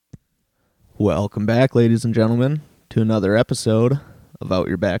Welcome back, ladies and gentlemen, to another episode of Out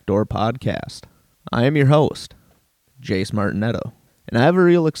Your Back Door podcast. I am your host, Jace Martinetto, and I have a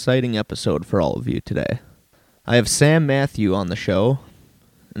real exciting episode for all of you today. I have Sam Matthew on the show,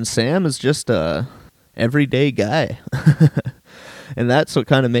 and Sam is just a everyday guy. And that's what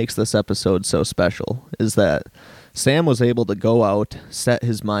kind of makes this episode so special, is that Sam was able to go out, set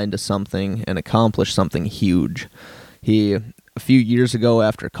his mind to something, and accomplish something huge. He, a few years ago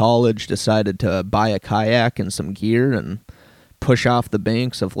after college, decided to buy a kayak and some gear and push off the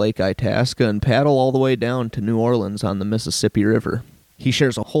banks of Lake Itasca and paddle all the way down to New Orleans on the Mississippi River. He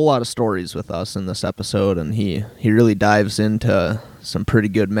shares a whole lot of stories with us in this episode, and he really dives into some pretty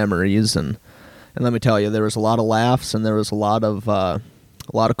good memories. And let me tell you, there was a lot of laughs and there was a lot of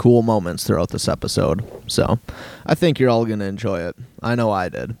cool moments throughout this episode. So I think you're all going to enjoy it. I know I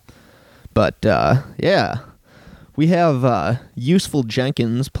did. But yeah, we have Useful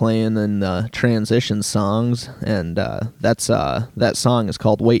Jenkins playing in transition songs, and that song is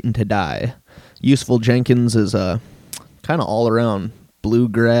called Waitin' to Die. Useful Jenkins is a kind of all-around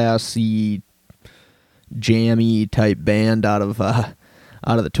bluegrassy, jammy type band out of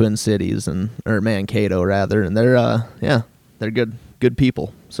the Twin Cities, or Mankato rather, and they're good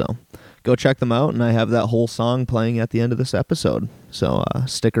people. So go check them out, and I have that whole song playing at the end of this episode. So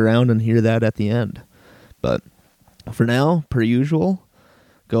stick around and hear that at the end. But for now, per usual,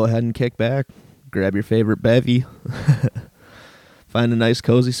 go ahead and kick back, grab your favorite bevy, find a nice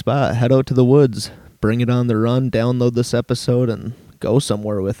cozy spot, head out to the woods, bring it on the run, download this episode, and go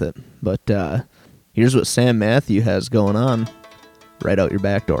somewhere with it. But here's what Sam Matthew has going on right out your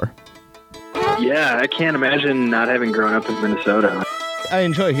back door. Yeah, I can't imagine not having grown up in Minnesota. I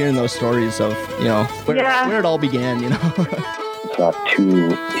enjoy hearing those stories of, where it all began, Saw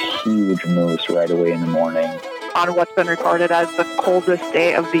two huge moose right away in the morning. On what's been recorded as the coldest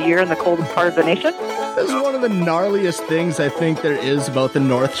day of the year in the coldest part of the nation. This is one of the gnarliest things I think there is about the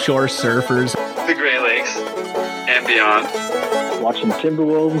North Shore surfers. The Great Lakes and beyond. Watching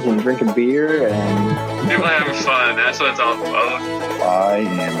Timberwolves and drinking beer and... People having fun, that's what it's all about. I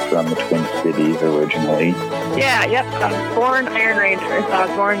am from the Twin Cities originally. Yeah, yep. I was born Iron Ranger, so I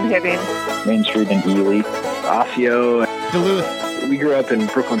was born in Hibbing. Main Street in Ely. Osseo. Duluth. We grew up in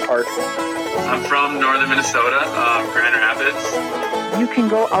Brooklyn Park. I'm from northern Minnesota, Grand Rapids. You can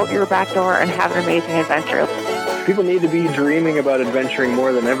go out your back door and have an amazing adventure. People need to be dreaming about adventuring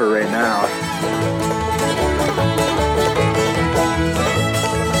more than ever right now.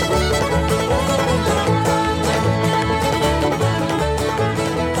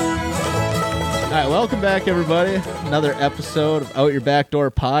 All right, welcome back, everybody. Another episode of Out Your Back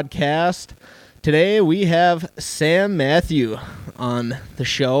Door podcast. Today we have Sam Matthew on the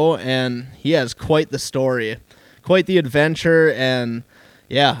show, and he has quite the story, quite the adventure, and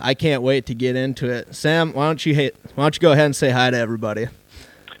yeah, I can't wait to get into it. Sam, why don't you go ahead and say hi to everybody?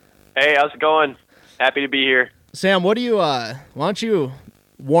 Hey, how's it going? Happy to be here. Sam, why don't you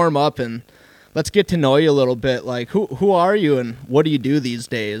warm up and let's get to know you a little bit. Like, who are you and what do you do these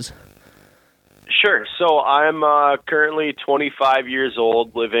days? Sure. So I'm currently 25 years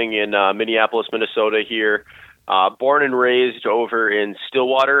old, living in Minneapolis, Minnesota here. Born and raised over in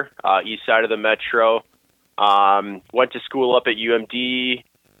Stillwater, east side of the metro. Went to school up at UMD.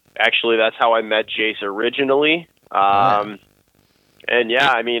 Actually, that's how I met Jace originally. And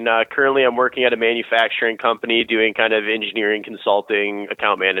yeah, I mean, currently I'm working at a manufacturing company doing kind of engineering, consulting,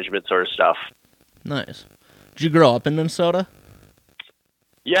 account management sort of stuff. Nice. Did you grow up in Minnesota?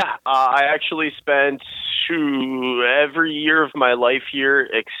 Yeah, I actually spent every year of my life here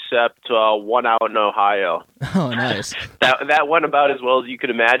except one out in Ohio. Oh, nice. That went about as well as you could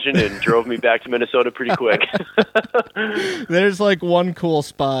imagine and drove me back to Minnesota pretty quick. There's like one cool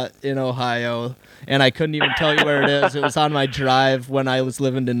spot in Ohio, and I couldn't even tell you where it is. It was on my drive when I was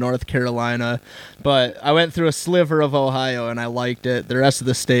living in North Carolina, but I went through a sliver of Ohio and I liked it. The rest of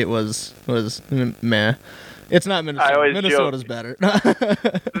the state was meh. It's not Minnesota. Minnesota's better.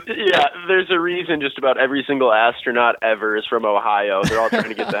 Yeah, there's a reason just about every single astronaut ever is from Ohio. They're all trying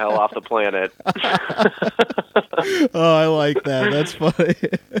to get the hell off the planet. Oh, I like that. That's funny.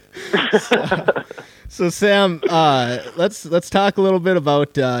 So Sam, let's talk a little bit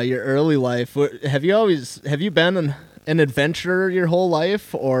about your early life. Have you been an adventurer your whole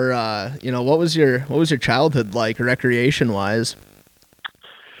life, or what was your childhood like, recreation wise?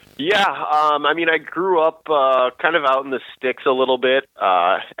 Yeah, I mean, I grew up kind of out in the sticks a little bit.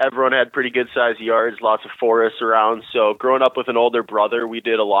 Everyone had pretty good-sized yards, lots of forests around. So growing up with an older brother, we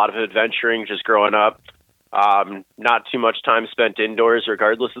did a lot of adventuring just growing up. Not too much time spent indoors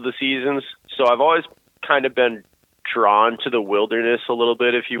regardless of the seasons. So I've always kind of been drawn to the wilderness a little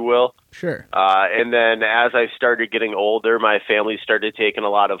bit, if you will. Sure. And then as I started getting older, my family started taking a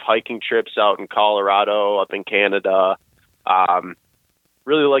lot of hiking trips out in Colorado, up in Canada.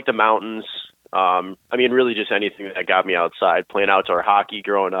 Really like the mountains. Really just anything that got me outside, playing outdoor hockey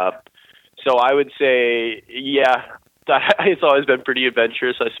growing up. So I would say, yeah, it's always been pretty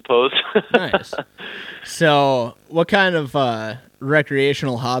adventurous, I suppose. Nice. So what kind of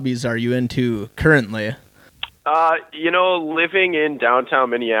recreational hobbies are you into currently? Living in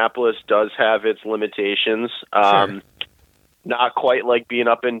downtown Minneapolis does have its limitations. Sure. Not quite like being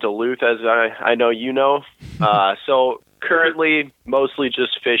up in Duluth, as I know you know. So currently, mostly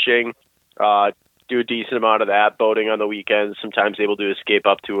just fishing. Do a decent amount of that, boating on the weekends, sometimes able to escape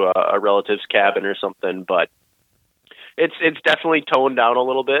up to a relative's cabin or something, but it's definitely toned down a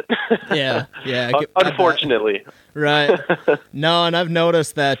little bit. Yeah. Unfortunately. Right. No, and I've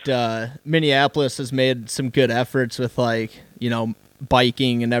noticed that Minneapolis has made some good efforts with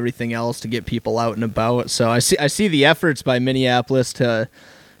biking and everything else to get people out and about. So I see the efforts by Minneapolis to,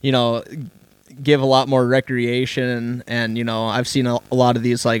 give a lot more recreation and I've seen a lot of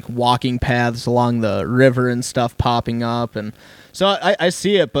these walking paths along the river and stuff popping up, and so I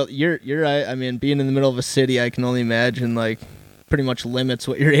see it. But you're right. I mean, being in the middle of a city, I can only imagine pretty much limits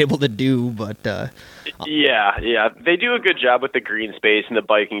what you're able to do. But yeah, they do a good job with the green space and the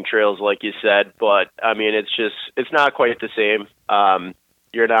biking trails, like you said. But I mean, it's not quite the same.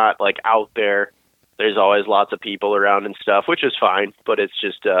 You're not out there. There's always lots of people around and stuff, which is fine, but it's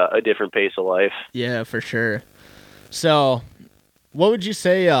just a different pace of life. Yeah, for sure. So, what would you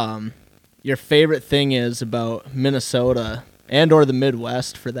say your favorite thing is about Minnesota and or the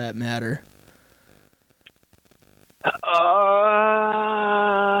Midwest, for that matter? I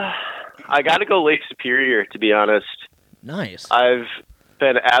got to go Lake Superior, to be honest. Nice. I've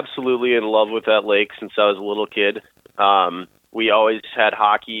been absolutely in love with that lake since I was a little kid. We always had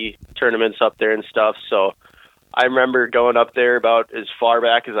hockey tournaments up there and stuff, so I remember going up there about as far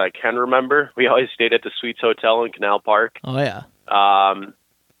back as I can remember. We always stayed at the Suites Hotel in Canal Park. Oh, yeah.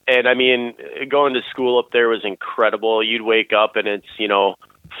 And I mean, going to school up there was incredible. You'd wake up and it's,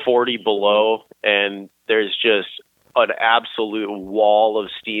 40 below, and there's just an absolute wall of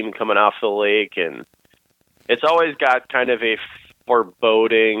steam coming off the lake, and it's always got kind of a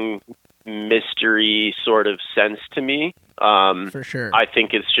foreboding mystery sort of sense to me. For sure. I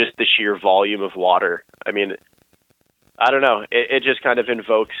think it's just the sheer volume of water. I mean, I don't know. It just kind of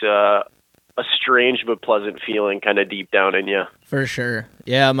invokes a strange but pleasant feeling kind of deep down in you. For sure.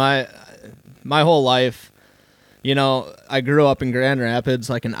 Yeah, my whole life, I grew up in Grand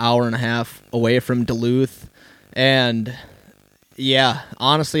Rapids, an hour and a half away from Duluth. And yeah,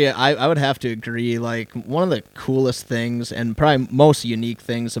 honestly, I would have to agree. One of the coolest things and probably most unique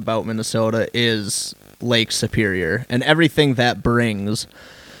things about Minnesota is Lake Superior and everything that brings.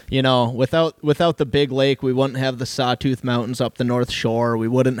 Without the big lake, we wouldn't have the Sawtooth Mountains up the North Shore. We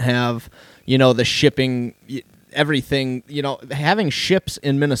wouldn't have, the shipping, everything. Having ships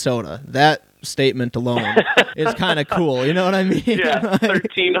in Minnesota, that statement alone is kind of cool. You know what I mean? Yeah,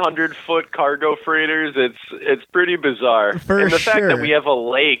 1,300-foot cargo freighters. It's pretty bizarre. For and the sure. fact that we have a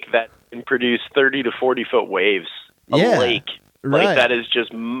lake that can produce 30 to 40-foot waves. A lake. Right. That is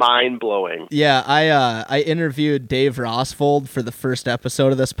just mind-blowing. Yeah, I interviewed Dave Rosfold for the first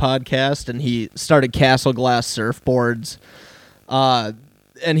episode of this podcast, and he started Castle Glass Surfboards.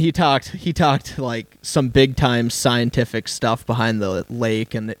 And he talked some big time scientific stuff behind the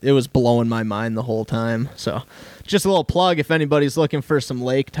lake, and it was blowing my mind the whole time. So, just a little plug if anybody's looking for some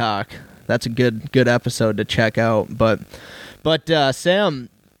lake talk. That's a good episode to check out. But Sam,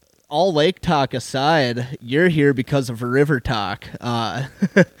 all lake talk aside, you're here because of river talk.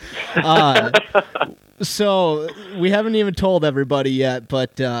 So we haven't even told everybody yet,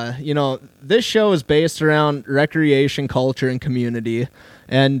 but this show is based around recreation, culture, and community,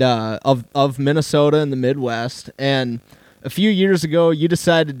 and of Minnesota and the Midwest. And a few years ago, you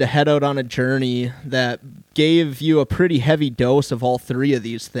decided to head out on a journey that gave you a pretty heavy dose of all three of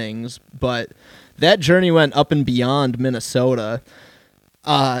these things. But that journey went up and beyond Minnesota.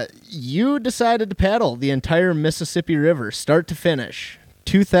 You decided to paddle the entire Mississippi River, start to finish.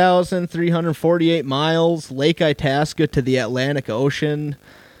 2,348 miles, Lake Itasca to the Atlantic Ocean.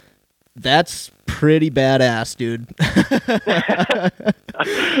 That's pretty badass, dude.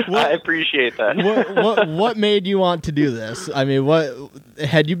 I appreciate that. What made you want to do this? I mean, what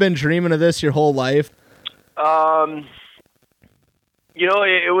had you been dreaming of this your whole life? It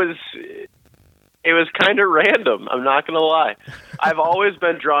was It was kind of random. I'm not going to lie. I've always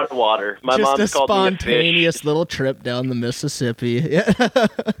been drawn to water. My Just mom's a called me a spontaneous fish. little trip down the Mississippi. Yeah.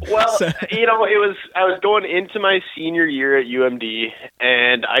 Well, So- I was going into my senior year at UMD,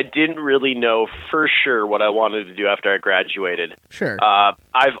 and I didn't really know for sure what I wanted to do after I graduated. Sure.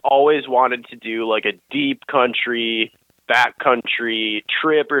 I've always wanted to do like a deep country, backcountry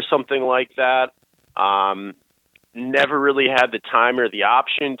trip or something like that. Never really had the time or the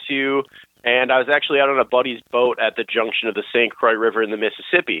option to. And I was actually out on a buddy's boat at the junction of the St. Croix River in the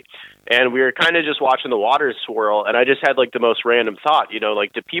Mississippi. And we were kind of just watching the waters swirl. And I just had like the most random thought,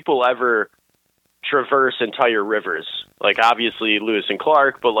 like, do people ever traverse entire rivers? Like, obviously Lewis and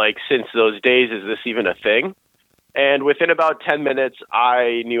Clark, but like, since those days, is this even a thing? And within about 10 minutes,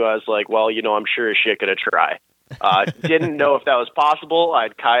 I knew I was like, well, I'm sure as shit going to try. Didn't know if that was possible.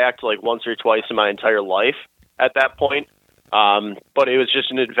 I'd kayaked like once or twice in my entire life at that point. But it was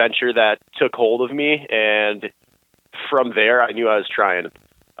just an adventure that took hold of me, and from there, I knew I was trying.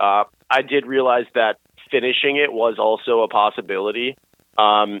 I did realize that finishing it was also a possibility.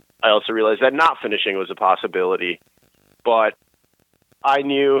 I also realized that not finishing was a possibility, but I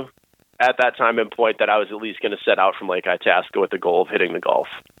knew at that time and point that I was at least going to set out from Lake Itasca with the goal of hitting the Gulf.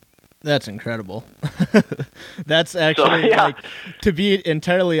 That's incredible. That's actually, like, to be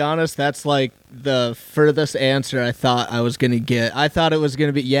entirely honest, that's like the furthest answer I thought I was going to get. I thought it was going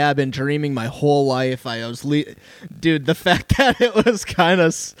to be, I've been dreaming my whole life. Dude, the fact that it was kind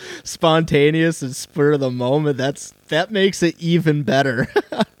of spontaneous and spur of the moment, that makes it even better.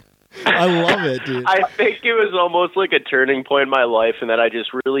 I love it, dude. I think it was almost like a turning point in my life, and that I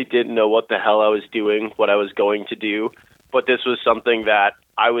just really didn't know what the hell I was doing, what I was going to do. But this was something that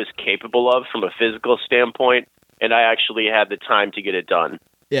I was capable of from a physical standpoint, and I actually had the time to get it done.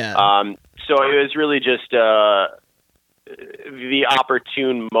 Yeah. So it was really just the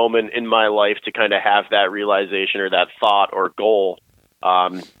opportune moment in my life to kind of have that realization or that thought or goal.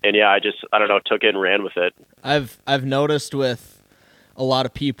 And I don't know, took it and ran with it. I've noticed with a lot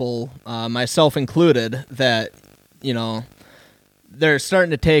of people, myself included, that, they're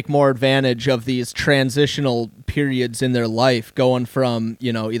starting to take more advantage of these transitional periods in their life, going from,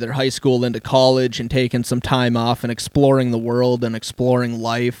 either high school into college and taking some time off and exploring the world and exploring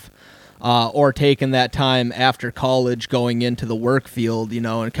life, or taking that time after college going into the work field,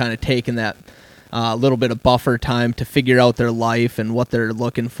 and kind of taking that little bit of buffer time to figure out their life and what they're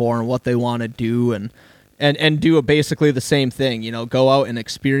looking for and what they want to do, and do basically the same thing, go out and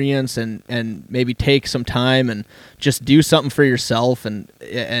experience and maybe take some time and just do something for yourself. And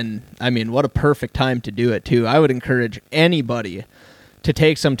I mean, what a perfect time to do it too. I would encourage anybody to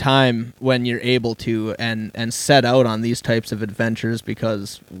take some time when you're able to and set out on these types of adventures,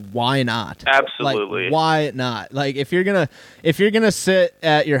 because why not? Absolutely. Like, why not? Like, if you're gonna sit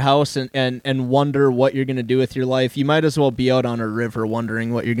at your house and wonder what you're gonna do with your life, you might as well be out on a river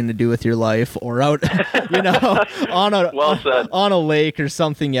wondering what you're gonna do with your life, or out on a lake or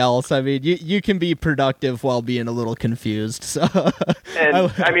something else. I mean, you can be productive while being a little confused. So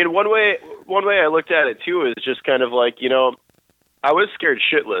and I mean, one way I looked at it too is just kind of like, I was scared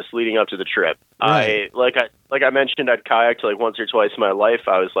shitless leading up to the trip. Right. I mentioned, I'd kayaked like once or twice in my life.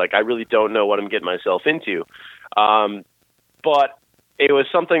 I was like, I really don't know what I'm getting myself into. But it was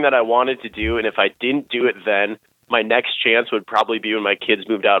something that I wanted to do, and if I didn't do it then, my next chance would probably be when my kids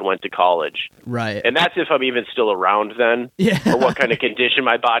moved out and went to college. Right. And that's if I'm even still around then, or what kind of condition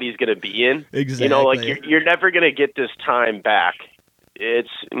my body's going to be in. Exactly. You're never going to get this time back.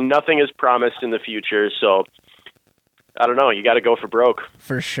 Nothing is promised in the future, so I don't know. You got to go for broke.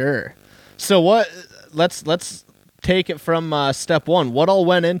 For sure. So let's take it from step one. What all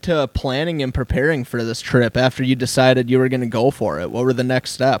went into planning and preparing for this trip after you decided you were going to go for it? What were the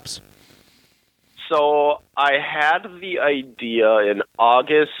next steps? So I had the idea in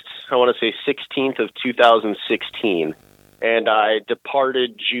August, I want to say 16th of 2016, and I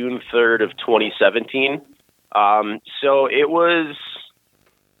departed June 3rd of 2017. So it was,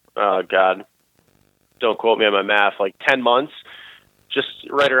 oh God, don't quote me on my math, like 10 months, just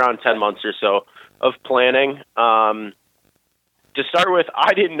right around 10 months or so of planning. To start with,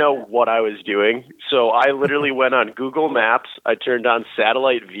 I didn't know what I was doing. So I literally went on Google Maps. I turned on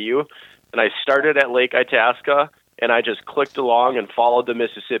satellite view, and I started at Lake Itasca, and I just clicked along and followed the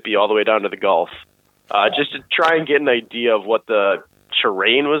Mississippi all the way down to the Gulf, just to try and get an idea of what the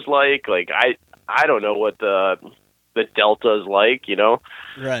terrain was like. Like, I don't know what the delta is like,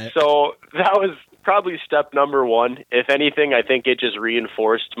 Right. So that was probably step number one. If anything, I think it just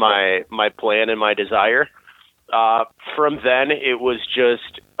reinforced my plan and my desire. From then, it was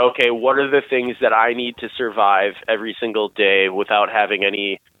just, okay, what are the things that I need to survive every single day without having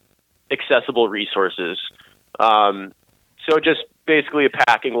any accessible resources. So just basically a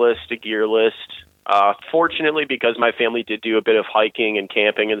packing list, a gear list. Fortunately, because my family did do a bit of hiking and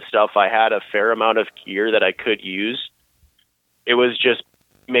camping and stuff, I had a fair amount of gear that I could use. It was just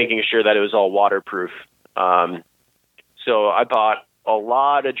making sure that it was all waterproof. So I bought a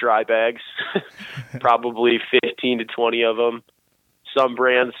lot of dry bags, probably 15 to 20 of them. Some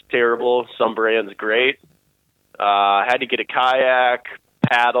brands terrible, some brands great. I had to get a kayak,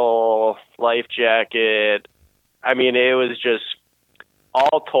 paddle, life jacket. I mean, it was just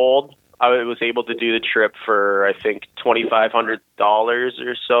all told. I was able to do the trip for, I think, $2,500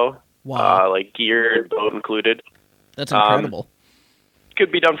 or so. Wow. Like gear, boat included. That's incredible.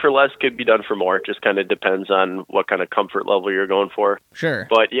 Could be done for less, could be done for more. Just kind of depends on what kind of comfort level you're going for. Sure.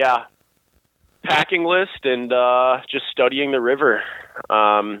 But yeah, packing list and just studying the river.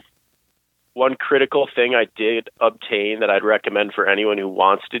 One critical thing I did obtain that I'd recommend for anyone who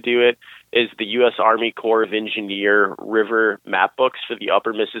wants to do it is the U.S. Army Corps of Engineer river map books for the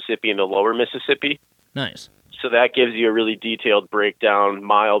upper Mississippi and the lower Mississippi. Nice. So that gives you a really detailed breakdown,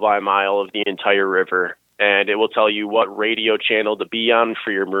 mile by mile, of the entire river. And it will tell you what radio channel to be on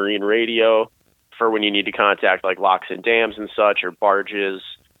for your marine radio, for when you need to contact like locks and dams and such, or barges.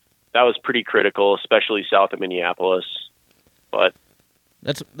 That was pretty critical, especially south of Minneapolis. But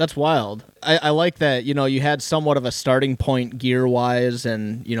That's wild. I like that, you had somewhat of a starting point gear-wise,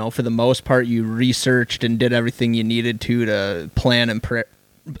 and, for the most part, you researched and did everything you needed to plan and plan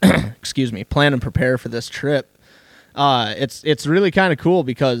and prepare for this trip. It's really kind of cool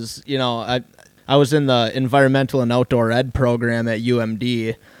because, I was in the environmental and outdoor ed program at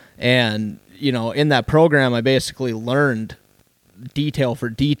UMD, and, in that program, I basically learned detail for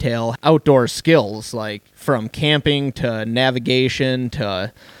detail outdoor skills, like from camping to navigation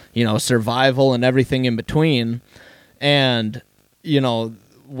to survival and everything in between. And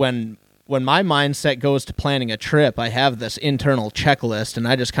when my mindset goes to planning a trip, I have this internal checklist and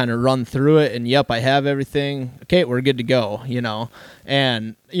I just kind of run through it, and yep, I have everything. Okay, we're good to go.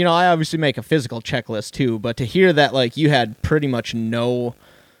 And I obviously make a physical checklist too, but to hear that like you had pretty much no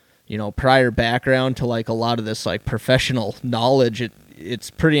prior background to like a lot of this like professional knowledge, it's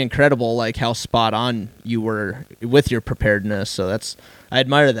pretty incredible like how spot on you were with your preparedness. So I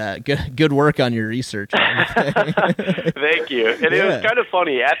admire that. Good work on your research and everything. Thank you. And It was kind of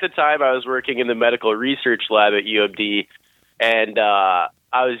funny. At the time I was working in the medical research lab at UMD, and I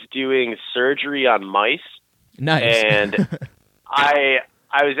was doing surgery on mice. Nice. And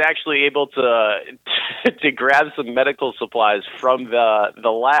I was actually able to grab some medical supplies from the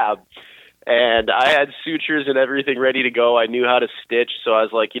lab, and I had sutures and everything ready to go. I knew how to stitch, so I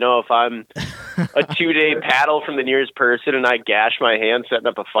was like, if I'm a 2-day paddle from the nearest person and I gash my hand setting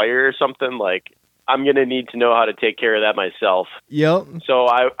up a fire or something, like I'm going to need to know how to take care of that myself. Yep. So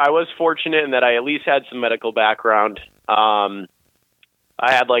I was fortunate in that I at least had some medical background. I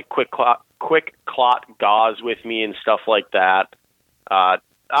had like quick clot gauze with me and stuff like that.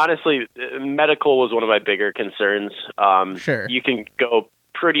 Honestly, medical was one of my bigger concerns. Sure. You can go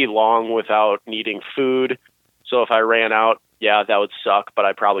pretty long without needing food. So if I ran out, yeah, that would suck, but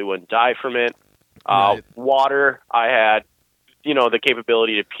I probably wouldn't die from it. Right. Water, I had, the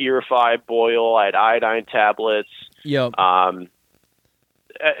capability to purify, boil. I had iodine tablets. Yep.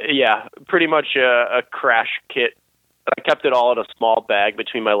 Yeah, pretty much a crash kit. I kept it all in a small bag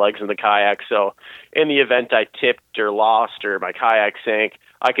between my legs in the kayak, so in the event I tipped or lost or my kayak sank,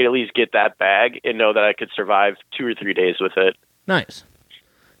 I could at least get that bag and know that I could survive 2 or 3 days with it. Nice.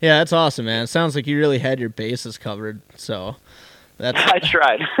 Yeah, that's awesome, man. It sounds like you really had your bases covered, so that's... I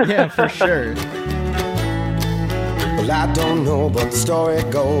tried. Yeah, for sure. Well, I don't know, but the story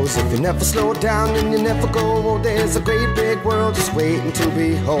goes, if you never slow down and you never go, there's a great big world just waiting to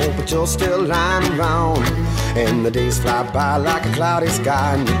behold, but you're still lying around, and the days fly by like a cloudy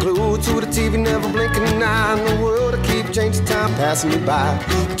sky, and you're glued to the TV, never blinking an eye, and the world will keep changing, time passing you by,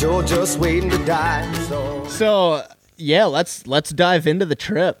 but you're just waiting to die. So yeah, let's dive into the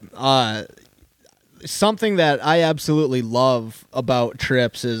trip. Something that I absolutely love about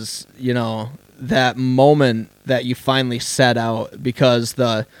trips is, that moment that you finally set out, because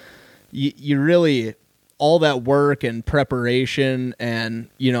you really, all that work and preparation, and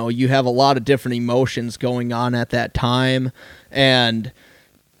you have a lot of different emotions going on at that time, and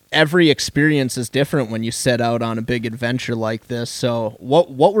every experience is different when you set out on a big adventure like this. So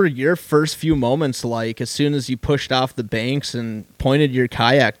what were your first few moments like as soon as you pushed off the banks and pointed your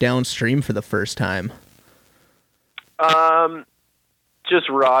kayak downstream for the first time? Just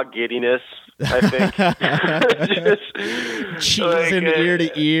raw giddiness. I think. Cheese and ear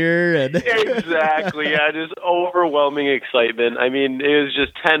to ear. And Exactly. Yeah, just overwhelming excitement. I mean, it was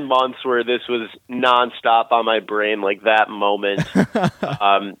just 10 months where this was nonstop on my brain, like that moment.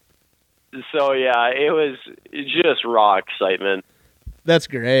 So, yeah, it was just raw excitement. That's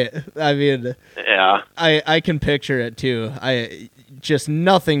great. I mean, yeah, I can picture it too. Just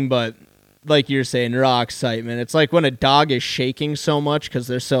nothing but, like you're saying, raw excitement. It's like when a dog is shaking so much because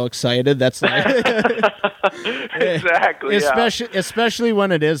they're so excited. That's like exactly. Especially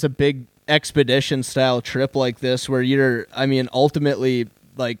when it is a big expedition style trip like this, where ultimately,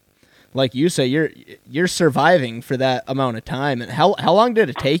 like you say, you're surviving for that amount of time. And how long did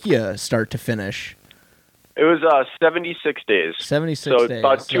it take you start to finish? It was 76 days. 76 days. So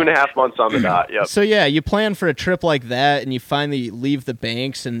about 2.5 months on the dot, yep. So, yeah, you plan for a trip like that, and you finally leave the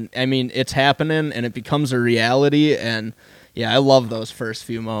banks, and, I mean, it's happening, and it becomes a reality, and, yeah, I love those first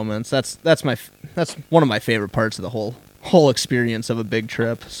few moments. That's one of my favorite parts of the whole experience of a big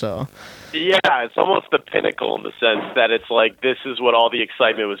trip, so... Yeah, it's almost the pinnacle in the sense that it's like this is what all the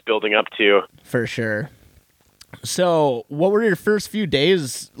excitement was building up to. For sure. So, what were your first few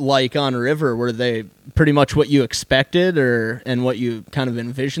days like on river? Were they pretty much what you expected and what you kind of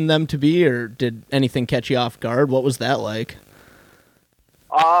envisioned them to be, or did anything catch you off guard? What was that like?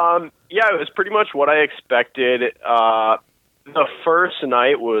 Yeah, it was pretty much what I expected. The first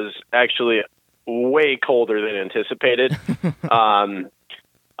night was actually way colder than anticipated.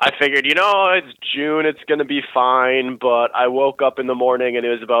 I figured, it's June, it's going to be fine, but I woke up in the morning and it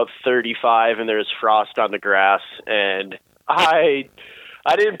was about 35 and there was frost on the grass, and I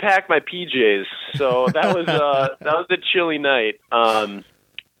didn't pack my PJs, so that was a chilly night.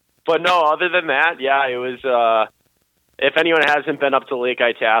 But no, other than that, yeah, it was, if anyone hasn't been up to Lake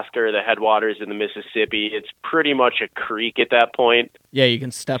Itasca or the headwaters in the Mississippi, it's pretty much a creek at that point. Yeah, you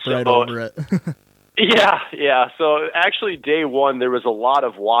can step right over it. Yeah. So actually, day one, there was a lot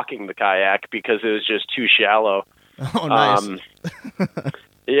of walking the kayak because it was just too shallow. Oh, nice.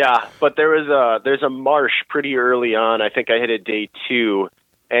 Yeah, but there's a marsh pretty early on. I think I hit it day 2,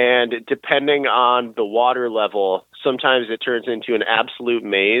 and depending on the water level, sometimes it turns into an absolute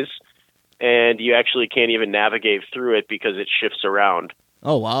maze, and you actually can't even navigate through it because it shifts around.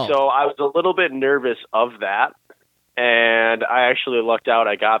 Oh, wow. So I was a little bit nervous of that, and I actually lucked out.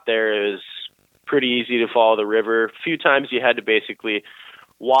 I got there. It was pretty easy to follow the river. A few times you had to basically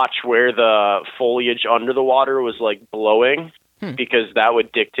watch where the foliage under the water was like blowing, because that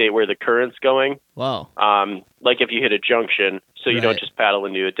would dictate where the current's going. Wow. Like if you hit a junction, so you don't just paddle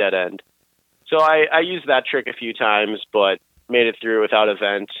into a dead end. So I used that trick a few times, but made it through without a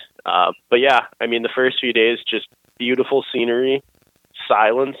vent. But yeah, I mean, the first few days, just beautiful scenery,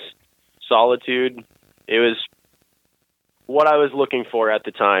 silence, solitude. It was what I was looking for at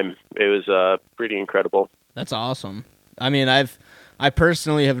the time. It was pretty incredible. That's awesome. I mean, I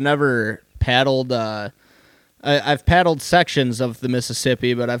personally have never paddled. I've paddled sections of the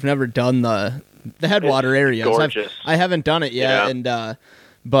Mississippi, but I've never done the headwater areas. Gorgeous. I haven't done it yet, and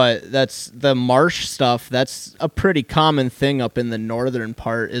but that's the marsh stuff. That's a pretty common thing up in the northern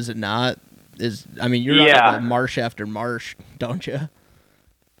part, is it not? You're not about marsh after marsh, don't you?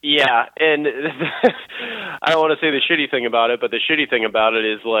 Yeah, and I don't want to say the shitty thing about it, but the shitty thing about it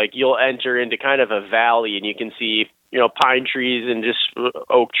is, like, you'll enter into kind of a valley, and you can see, pine trees and just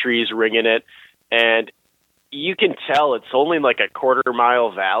oak trees ringing it, and you can tell it's only like a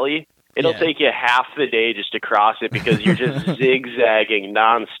quarter-mile valley. It'll take you half the day just to cross it because you're just zigzagging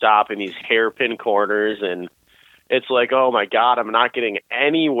nonstop in these hairpin corners, and it's like, oh my God, I'm not getting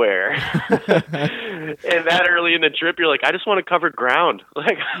anywhere. And that early in the trip, you're like, I just want to cover ground.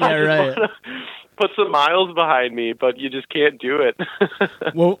 Like, I just want to put some miles behind me, but you just can't do it.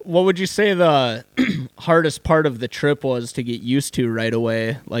 Well, what would you say the hardest part of the trip was to get used to right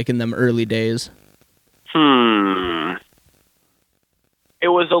away, like in them early days? It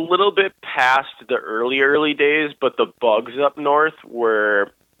was a little bit past the early days, but the bugs up north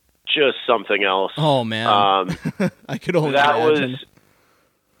were just something else. Oh man, I could only imagine.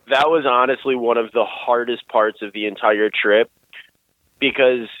 That was honestly one of the hardest parts of the entire trip,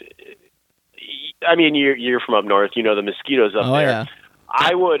 because, I mean, you're from up north, the mosquitoes up there. Yeah.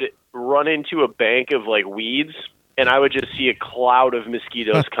 I would run into a bank of like weeds, and I would just see a cloud of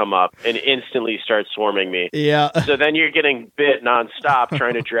mosquitoes come up and instantly start swarming me. Yeah. So then you're getting bit nonstop,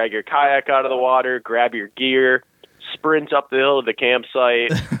 trying to drag your kayak out of the water, grab your gear, sprint up the hill of the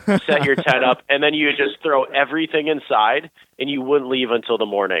campsite, set your tent up, and then you would just throw everything inside, and you wouldn't leave until the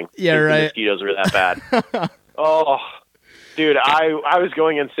morning. Yeah, right. The mosquitoes were that bad. Oh, dude, I was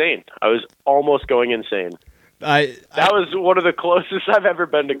going insane. I was almost going insane. That was one of the closest I've ever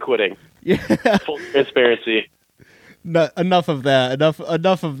been to quitting. Yeah. Full transparency. No, enough of that.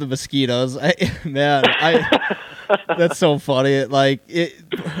 Enough of the mosquitoes. That's so funny.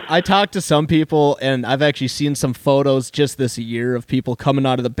 I talked to some people, and I've actually seen some photos just this year of people coming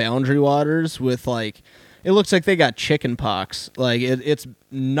out of the Boundary Waters with it looks like they got chicken pox. It's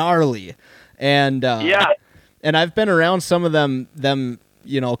gnarly, and and I've been around some of them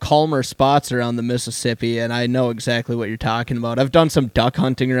calmer spots around the Mississippi, and I know exactly what you're talking about. I've done some duck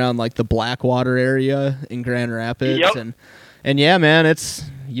hunting around the Blackwater area in Grand Rapids. Yep. And yeah, man,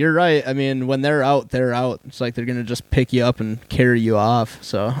 you're right. I mean, when they're out, they're out. It's like they're going to just pick you up and carry you off.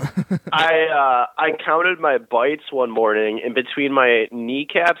 So I counted my bites one morning, and between my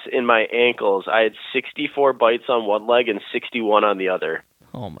kneecaps and my ankles, I had 64 bites on one leg and 61 on the other.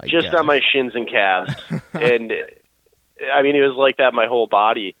 Oh my god. Just on my shins and calves. And I mean, it was like that my whole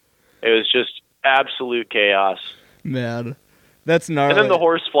body. It was just absolute chaos. Man, that's gnarly. And then the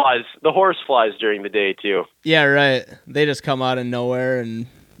horse flies during the day too. Yeah, right. They just come out of nowhere, and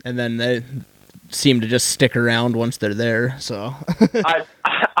then they seem to just stick around once they're there. So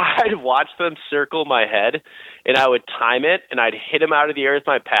I'd watch them circle my head, and I would time it, and I'd hit them out of the air with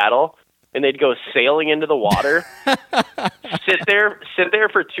my paddle, and they'd go sailing into the water, sit there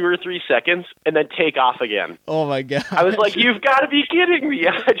for 2 or 3 seconds, and then take off again. Oh my god! I was like, "You've got to be kidding me!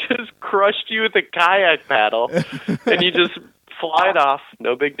 I just crushed you with a kayak paddle, and you just fly it off.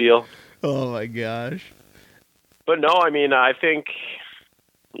 No big deal." Oh my gosh! But no, I mean, I think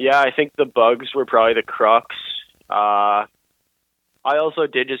the bugs were probably the crux. I also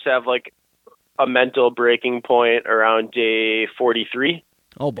did just have a mental breaking point around day 43.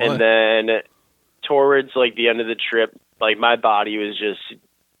 Oh boy! And then towards the end of the trip, my body was just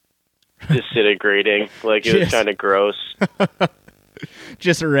disintegrating. It was kind of gross.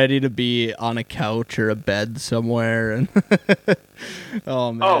 Just ready to be on a couch or a bed somewhere. And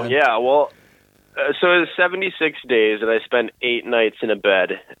oh man! Oh yeah, well, so it was 76 days, and I spent 8 nights in a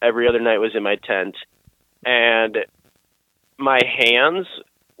bed. Every other night was in my tent, and my hands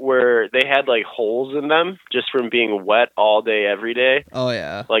they had holes in them just from being wet all day, every day. Oh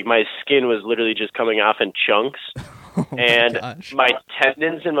yeah. My skin was literally just coming off in chunks. Oh, and gosh. My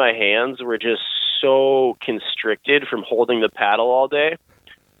tendons in my hands were just so constricted from holding the paddle all day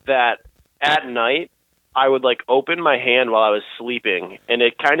that at night I would open my hand while I was sleeping, and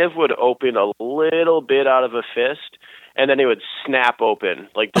it kind of would open a little bit out of a fist, and then it would snap open.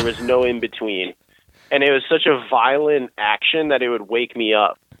 There was no in between. And it was such a violent action that it would wake me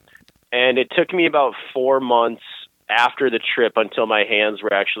up. And it took me about 4 months after the trip until my hands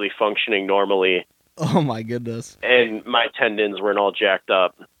were actually functioning normally. Oh my goodness. And my tendons weren't all jacked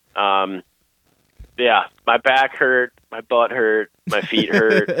up. Yeah, my back hurt, my butt hurt, my feet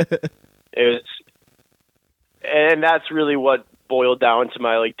hurt. And that's really what boiled down to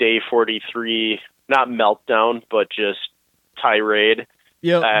my day 43, not meltdown, but just tirade.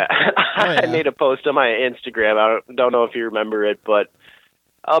 Yep. I made a post on my Instagram. I don't know if you remember it, but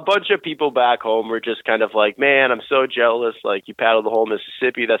a bunch of people back home were just kind of like, man, I'm so jealous. You paddled the whole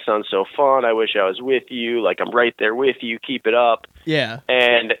Mississippi. That sounds so fun. I wish I was with you. I'm right there with you. Keep it up. Yeah.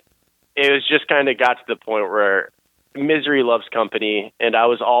 And it was just kind of got to the point where misery loves company, and I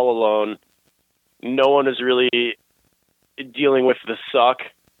was all alone. No one was really dealing with the suck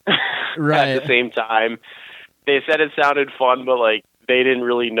right. at the same time. They said it sounded fun, but they didn't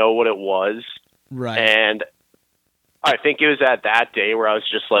really know what it was. Right. And I think it was at that day where I was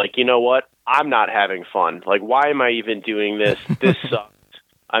just like, you know what? I'm not having fun. Why am I even doing this? This sucks.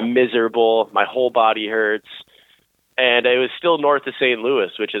 I'm miserable. My whole body hurts. And it was still north of St. Louis,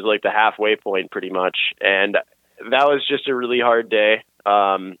 which is the halfway point pretty much. And that was just a really hard day.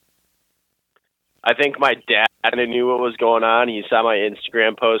 I think my dad knew what was going on. He saw my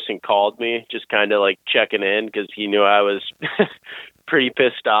Instagram post and called me, just kind of checking in because he knew I was pretty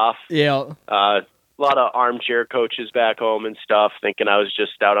pissed off. Yeah. A lot of armchair coaches back home and stuff, thinking I was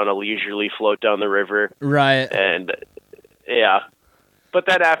just out on a leisurely float down the river. Right. And yeah. But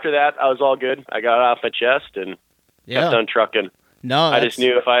then after that, I was all good. I got it off my chest and kept on trucking. No, I just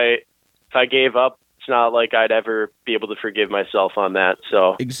knew if I gave up, it's not like I'd ever be able to forgive myself on that.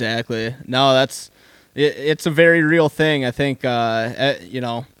 So exactly. No, it's a very real thing. I think,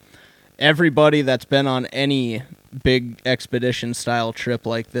 everybody that's been on any big expedition style trip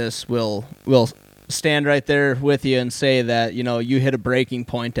like this will stand right there with you and say that, you know, you hit a breaking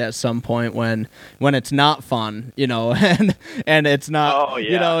point at some point when it's not fun, you know, and it's not,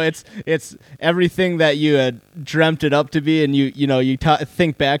 you know, it's everything that you had dreamt it up to be. And you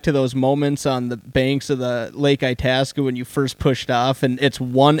think back to those moments on the banks of the Lake Itasca when you first pushed off, and it's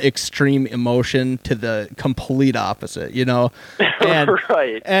one extreme emotion to the complete opposite, you know, and,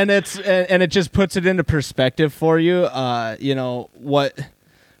 right. And it just puts it into perspective for you, you know,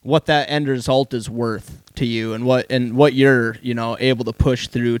 what that end result is worth to you, and what you're, you know, able to push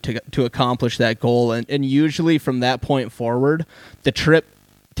through to accomplish that goal. And usually from that point forward, the trip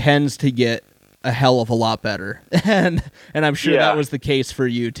tends to get a hell of a lot better. and I'm sure that was the case for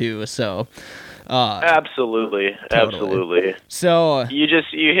you too. So absolutely. Totally. Absolutely. So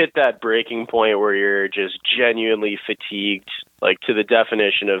you hit that breaking point where you're just genuinely fatigued, like to the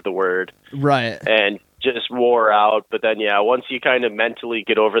definition of the word. Right. And just wore out. But then, once you kind of mentally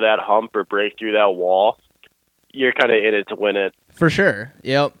get over that hump or break through that wall, you're kind of in it to win it. For sure.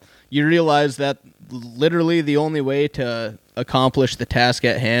 Yep. You realize that literally the only way to accomplish the task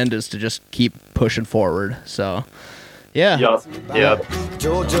at hand is to just keep pushing forward. So, yeah. Yep.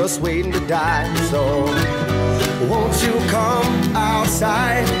 You're just waiting to die, so won't you come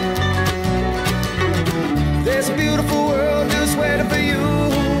outside? There's a beautiful world just waiting for you.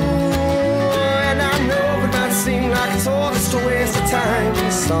 And I know it might seem like it's all just a waste of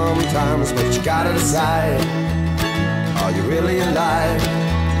time sometimes, but you gotta decide, are you really alive,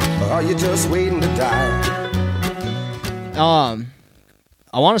 or are you just waiting to die?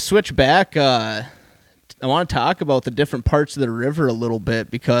 I want to switch back. I want to talk about the different parts of the river a little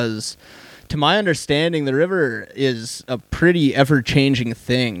bit, because to my understanding, the river is a pretty ever-changing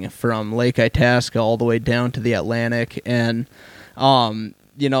thing from Lake Itasca all the way down to the Atlantic. And,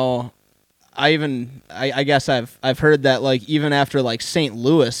 you know, I guess I've heard that, like, even after, like, St.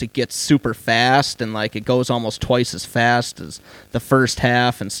 Louis, it gets super fast, and, like, it goes almost twice as fast as the first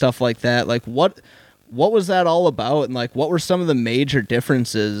half and stuff like that. Like, what was that all about, and, like, what were some of the major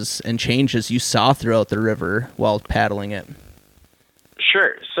differences and changes you saw throughout the river while paddling it?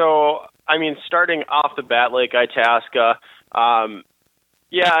 Sure. So, I mean, starting off the bat, Lake Itasca, I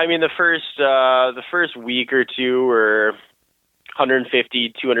mean, the first week or two or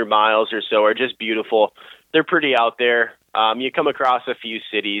 150, 200 miles or so are just beautiful. They're pretty out there. You come across a few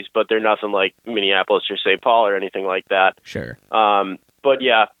cities, but they're nothing like Minneapolis or St. Paul or anything like that. Sure. But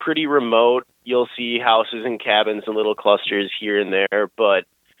yeah, pretty remote. You'll see houses and cabins and little clusters here and there, but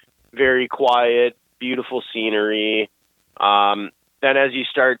very quiet, beautiful scenery. Then as you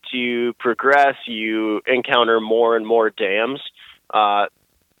start to progress, you encounter more and more dams.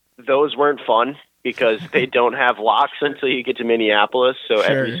 Those weren't fun because they don't have locks until you get to Minneapolis. So Sure.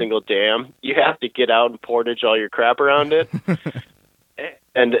 Every single dam, you have to get out and portage all your crap around it.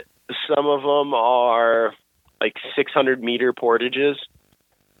 And some of them are like 600-meter portages,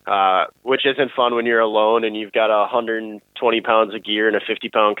 which isn't fun when you're alone and you've got 120 pounds of gear and a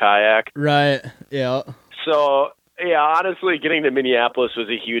 50-pound kayak. Right, yeah. So, yeah, honestly, getting to Minneapolis was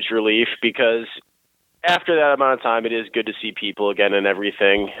a huge relief because after that amount of time, it is good to see people again and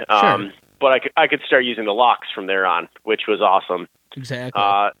everything. Sure. But I could start using the locks from there on, which was awesome. Exactly.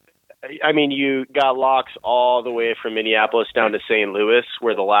 I mean, you got locks all the way from Minneapolis down to St. Louis,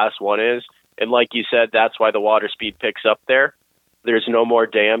 where the last one is. And like you said, that's why the water speed picks up there. There's no more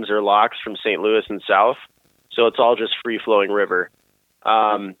dams or locks from St. Louis and south. So it's all just free-flowing river.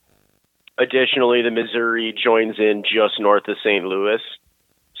 Additionally, the Missouri joins in just north of St. Louis.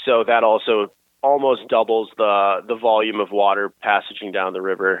 So that also almost doubles the volume of water passaging down the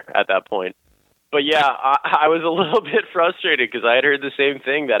river at that point. But yeah, I was a little bit frustrated because I had heard the same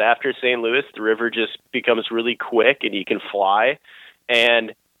thing, that after St. Louis, the river just becomes really quick and you can fly.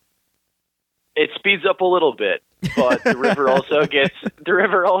 And it speeds up a little bit, but the river also gets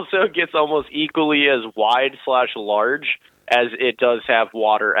almost equally as wide/large as it does have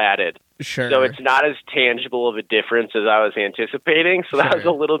water added. Sure. So it's not as tangible of a difference as I was anticipating. So that was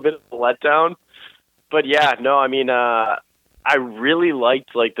a little bit of a letdown. But yeah, no, I mean, I really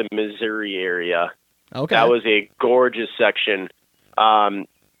liked like the Missouri area. Okay. That was a gorgeous section.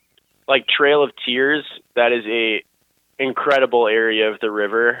 Like Trail of Tears, that is a incredible area of the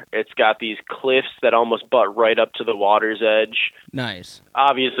river. It's got these cliffs that almost butt right up to the water's edge. Nice.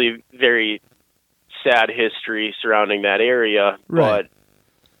 Obviously, very sad history surrounding that area, Right. but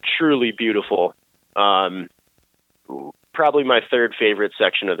truly beautiful. Probably my third favorite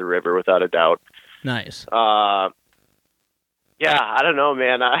section of the river, without a doubt. Nice. Yeah, I don't know,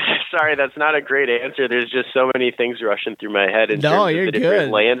 man. Sorry, that's not a great answer. There's just so many things rushing through my head in terms of the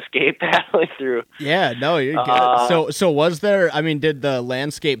different landscape paddling through. Yeah, no, you're good. So was there, I mean, did the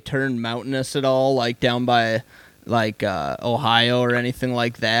landscape turn mountainous at all, like down by like Ohio or anything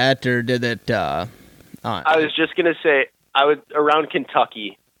like that, or did it I was just going to say I was around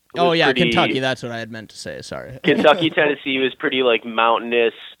Kentucky. Oh yeah, Kentucky, that's what I had meant to say, sorry. Kentucky, Tennessee was pretty like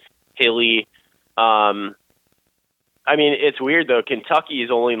mountainous, hilly. I mean, it's weird, though. Kentucky is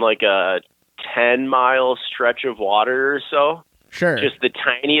only like a 10-mile stretch of water or so. Sure. Just the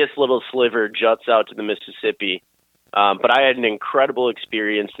tiniest little sliver juts out to the Mississippi. But I had an incredible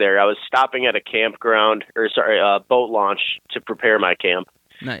experience there. I was stopping at a boat launch to prepare my camp.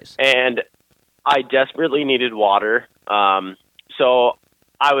 Nice. And I desperately needed water. So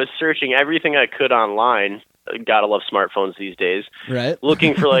I was searching everything I could online. Gotta love smartphones these days. Right.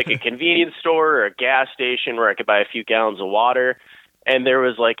 Looking for like a convenience store or a gas station where I could buy a few gallons of water. And there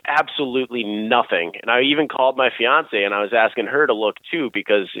was like absolutely nothing. And I even called my fiance and I was asking her to look too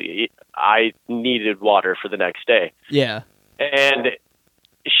because I needed water for the next day. Yeah. And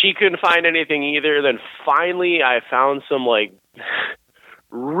she couldn't find anything either. Then finally I found some like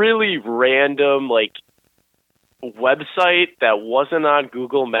really random like website that wasn't on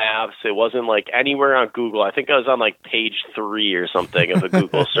Google Maps. It wasn't like anywhere on Google. I think I was on like page 3 or something of a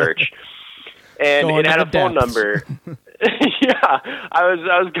Google search. And it had a phone number. Yeah, I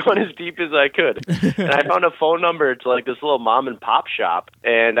was going as deep as I could. And I found a phone number to like this little mom and pop shop,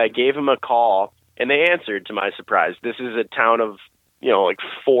 and I gave them a call, and they answered to my surprise. This is a town of, like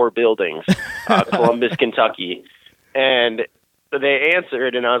 4 buildings, Columbus, Kentucky. And they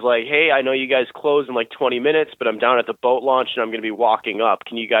answered, and I was like, hey, I know you guys close in like 20 minutes, but I'm down at the boat launch, and I'm going to be walking up.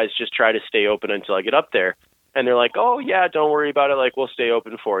 Can you guys just try to stay open until I get up there? And they're like, oh, yeah, don't worry about it. Like, we'll stay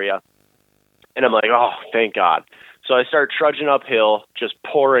open for you. And I'm like, oh, thank God. So I start trudging uphill, just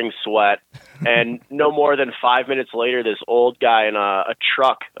pouring sweat. And no more than 5 minutes later, this old guy in a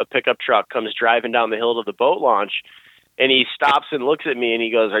pickup truck, comes driving down the hill to the boat launch. And he stops and looks at me and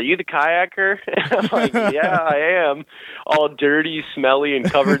he goes, are you the kayaker? And I'm like, yeah, I am. All dirty, smelly, and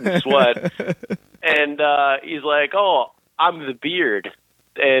covered in sweat. And he's like, oh, I'm the Beard.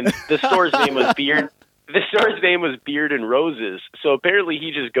 And the store's name was Beard. The store's name was Beard and Roses. So apparently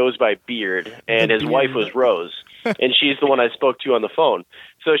he just goes by Beard, and his wife was Rose. And she's the one I spoke to on the phone.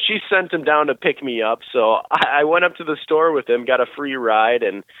 So she sent him down to pick me up. So I went up to the store with him, got a free ride,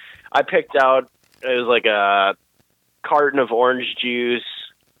 and I picked out, it was like a carton of orange juice,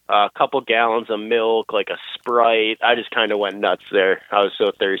 a couple gallons of milk, like a Sprite. I just kind of went nuts there. I was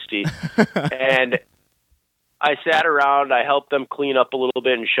so thirsty. And I sat around, I helped them clean up a little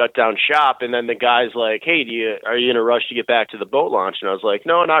bit and shut down shop, and then the guy's like, hey, are you in a rush to get back to the boat launch? And I was like,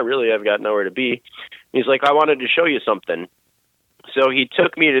 no, not really, I've got nowhere to be. He's like, I wanted to show you something. So he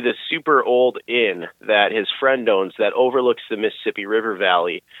took me to this super old inn that his friend owns that overlooks the Mississippi River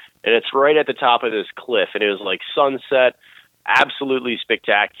Valley, and it's right at the top of this cliff, and it was like sunset, absolutely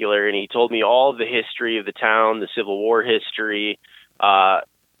spectacular, and he told me all the history of the town, the Civil War history,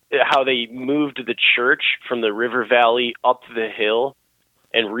 how they moved the church from the river valley up the hill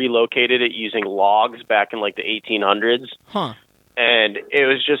and relocated it using logs back in like the 1800s. Huh. And it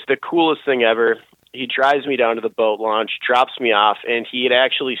was just the coolest thing ever. He drives me down to the boat launch, drops me off, and he had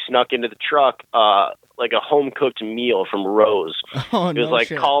actually snuck into the truck like a home-cooked meal from Rose. Oh, it was like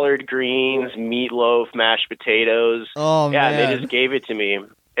shit. Collard greens, meatloaf, mashed potatoes. Oh, yeah, man. they just gave it to me.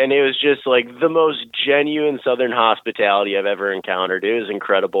 And it was just like the most genuine Southern hospitality I've ever encountered. It was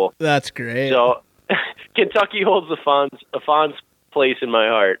incredible. That's great. So Kentucky holds a fond place in my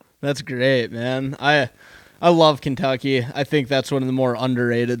heart. That's great, man. I love Kentucky. I think that's one of the more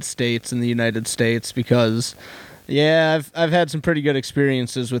underrated states in the United States because, yeah, I've had some pretty good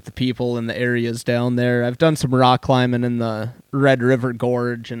experiences with the people in the areas down there. I've done some rock climbing in the Red River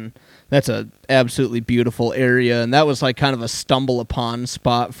Gorge, and that's a absolutely beautiful area. And that was like kind of a stumble upon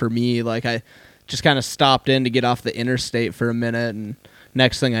spot for me. Like I just kind of stopped in to get off the interstate for a minute, and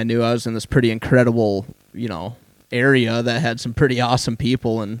next thing I knew, I was in this pretty incredible, area that had some pretty awesome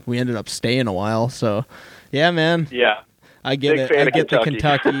people, and we ended up staying a while. So, yeah, man. Yeah. I get Big it. I fan get of the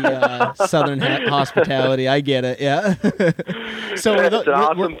Kentucky Southern hospitality. I get it. Yeah. So That's an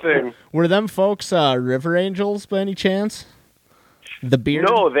awesome thing. Were them folks River Angels by any chance? The Beard?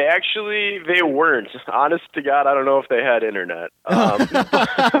 No, they weren't. Honest to God, I don't know if they had internet.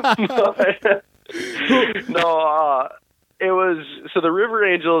 It was, so the River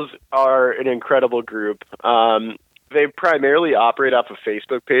Angels are an incredible group. They primarily operate off a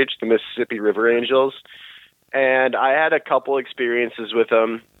Facebook page, the Mississippi River Angels. And I had a couple experiences with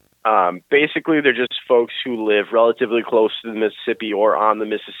them. Basically, they're just folks who live relatively close to the Mississippi or on the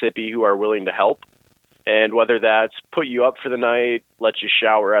Mississippi who are willing to help. And whether that's put you up for the night, let you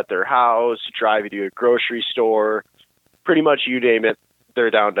shower at their house, drive you to a grocery store, pretty much you name it,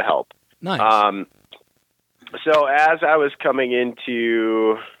 they're down to help. Nice. So as I was coming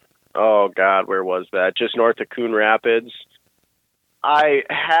into, where was that? Just north of Coon Rapids, I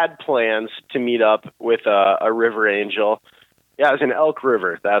had plans to meet up with a river angel. Yeah, it was in Elk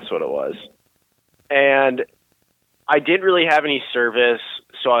River. That's what it was. And I didn't really have any service,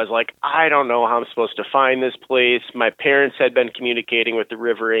 so I was like, I don't know how I'm supposed to find this place. My parents had been communicating with the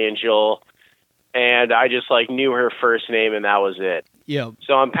river angel, and I just knew her first name, and that was it. Yep.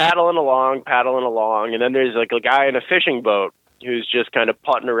 So I'm paddling along, and then there's a guy in a fishing boat who's just kind of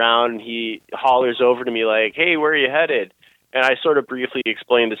putting around, and he hollers over to me like, hey, where are you headed? And I sort of briefly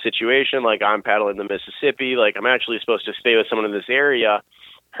explained the situation, I'm paddling the Mississippi, I'm actually supposed to stay with someone in this area.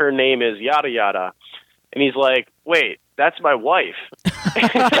 Her name is yada yada. And he's like, wait, that's my wife.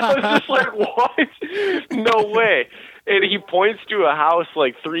 And I was just like, what? No way. And he points to a house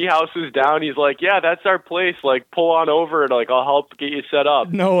 3 houses down. He's like, yeah, that's our place. Pull on over and I'll help get you set up.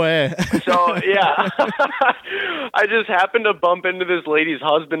 No way. So, yeah. I just happened to bump into this lady's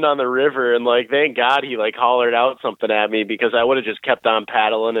husband on the river, and thank God he hollered out something at me, because I would have just kept on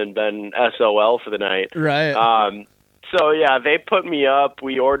paddling and been SOL for the night. Right. So, yeah, they put me up.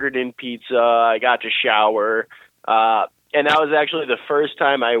 We ordered in pizza. I got to shower. And that was actually the first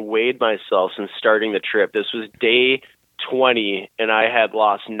time I weighed myself since starting the trip. This was day 20, and I had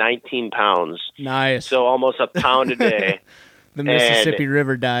lost 19 pounds. Nice. So almost a pound a day. The Mississippi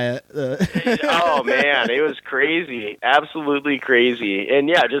River diet. Oh, man, it was crazy. Absolutely crazy. And,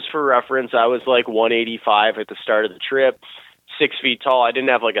 yeah, just for reference, I was 185 at the start of the trip. 6 feet tall. I didn't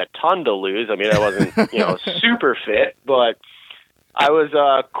have a ton to lose. I mean, I wasn't, super fit, but I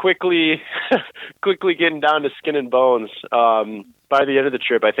was quickly getting down to skin and bones. By the end of the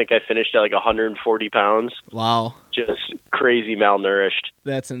trip, I think I finished at 140 pounds. Wow. Just crazy malnourished.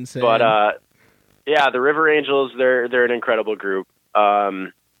 That's insane. But yeah, the River Angels, they're an incredible group.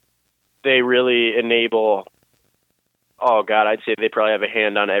 They really enable. Oh, God, I'd say they probably have a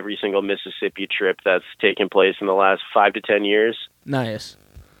hand on every single Mississippi trip that's taken place in the last 5 to 10 years. Nice.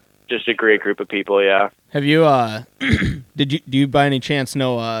 Just a great group of people, yeah. Have you, do you by any chance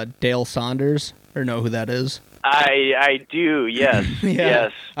know Dale Saunders, or know who that is? I do, yes, Yeah.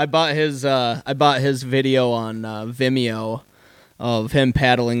 yes. I bought his video on Vimeo of him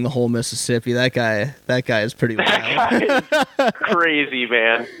paddling the whole Mississippi. That guy is pretty wild. That guy is crazy,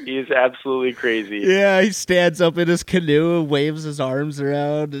 man. He's absolutely crazy. Yeah, he stands up in his canoe and waves his arms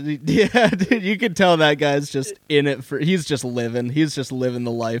around. And dude, you can tell that guy's just in it he's just living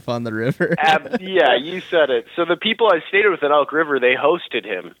the life on the river. Yeah, you said it. So the people I stayed with at Elk River, they hosted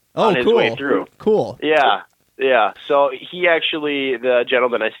him on his way through. Cool. Yeah. Yeah, so he actually, the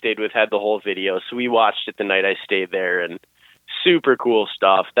gentleman I stayed with, had the whole video, so we watched it the night I stayed there, and super cool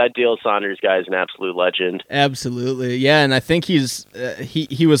stuff. That Dale Saunders guy is an absolute legend. Absolutely, yeah, and I think he's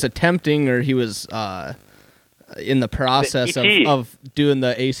he was attempting, or he was in the process of doing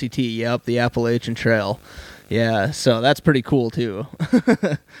the ACT, the Appalachian Trail. Yeah, so that's pretty cool too.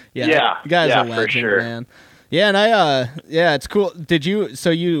 Yeah, the guy's a legend, for sure. Man. Yeah, and it's cool.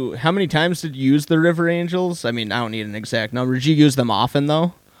 How many times did you use the River Angels? I mean, I don't need an exact number. Did you use them often,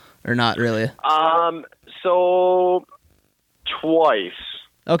 though? Or not really? So twice.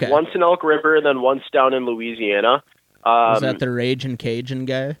 Okay. Once in Elk River, and then once down in Louisiana. Was that the Ragin' Cajun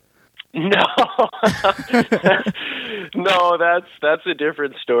guy? No. No, that's a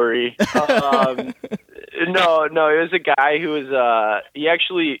different story. No, it was a guy who was, he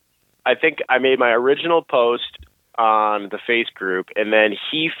actually... I think I made my original post on the Face group, and then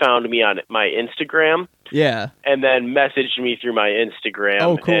he found me on my Instagram. Yeah. And then messaged me through my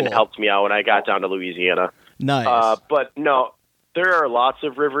Instagram and helped me out when I got down to Louisiana. Nice. But no, there are lots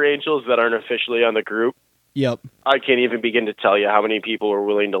of River Angels that aren't officially on the group. Yep. I can't even begin to tell you how many people were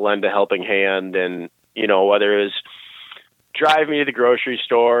willing to lend a helping hand, and, whether it was drive me to the grocery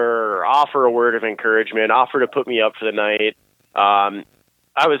store or offer a word of encouragement, offer to put me up for the night.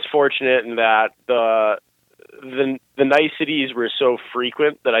 I was fortunate in that the niceties were so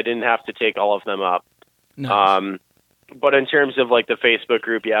frequent that I didn't have to take all of them up. Nice. But in terms of the Facebook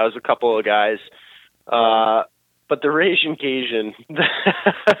group, it was a couple of guys. But the Ragin' Cajun,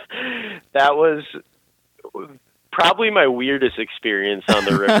 that was probably my weirdest experience on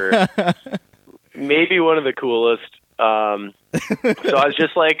the river. Maybe one of the coolest. So I was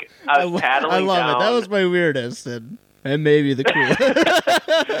just I was paddling down. I love it. That was my weirdest. And maybe the coolest.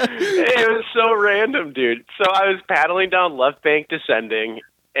 It was so random, dude. So I was paddling down Left Bank Descending,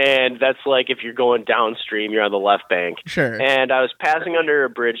 And that's like if you're going downstream, you're on the left bank. Sure. And I was passing under a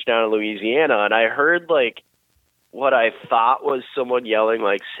bridge down in Louisiana, and I heard like what I thought was someone yelling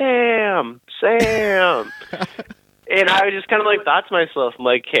like, Sam, Sam. And I just kind of like thought to myself, I'm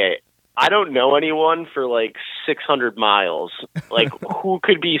like, hey, I don't know anyone for like 600 miles. Like, who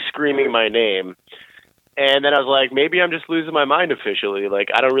could be screaming my name? And then I was like, maybe I'm just losing my mind officially. Like,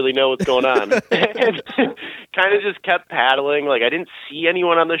 I don't really know what's going on. And kind of just kept paddling. Like, I didn't see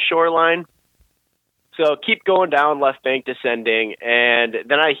anyone on the shoreline. So keep going down, left bank descending. And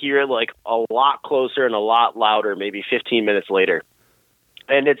then I hear like a lot closer and a lot louder, maybe 15 minutes later.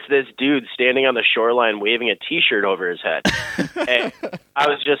 And it's this dude standing on the shoreline waving a T-shirt over his head. And I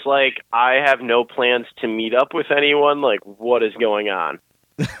was just like, I have no plans to meet up with anyone. Like, what is going on?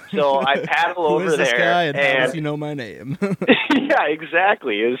 So I paddle over Who is this there. guy and how does he know my name? Yeah,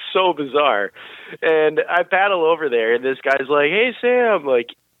 exactly. It was so bizarre. And I paddle over there, and this guy's like, hey, Sam, like,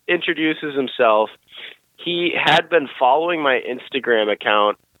 introduces himself. He had been following my Instagram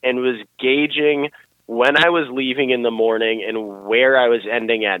account and was gauging when I was leaving in the morning and where I was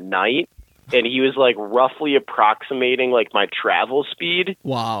ending at night. And he was like roughly approximating like my travel speed.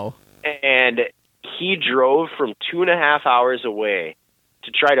 Wow. And he drove from 2.5 hours away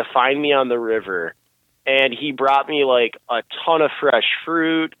to try to find me on the river. And he brought me like a ton of fresh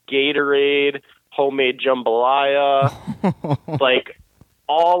fruit, Gatorade, homemade jambalaya, like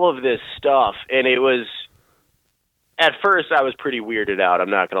all of this stuff. And it was, at first I was pretty weirded out. I'm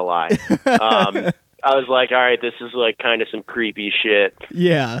not going to lie. I was like, all right, this is like kind of some creepy shit.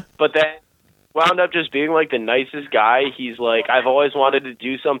 Yeah. But then wound up just being like the nicest guy. He's like, I've always wanted to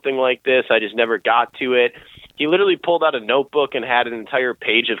do something like this. I just never got to it. He literally pulled out a notebook and had an entire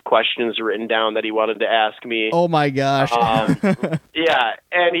page of questions written down that he wanted to ask me. Oh my gosh. Yeah.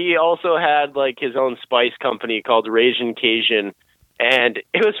 And he also had like his own spice company called Ragin' Cajun. And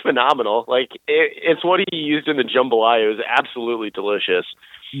it was phenomenal. Like it's what he used in the jambalaya. It was absolutely delicious.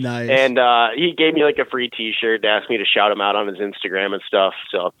 Nice. And he gave me like a free T-shirt and asked me to shout him out on his Instagram and stuff.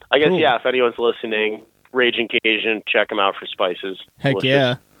 So I guess, yeah, if anyone's listening, Ragin' Cajun, check him out for spices. Heck Delicious.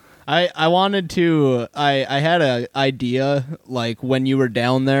 yeah. I wanted to, I had an idea like when you were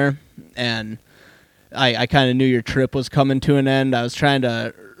down there and I kind of knew your trip was coming to an end. I was trying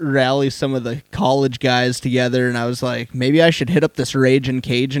to rally some of the college guys together, and I was like, maybe I should hit up this Ragin'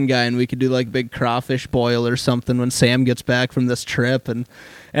 Cajun guy, and we could do like a big crawfish boil or something when Sam gets back from this trip. And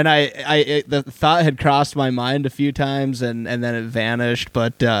the thought had crossed my mind a few times, and then it vanished.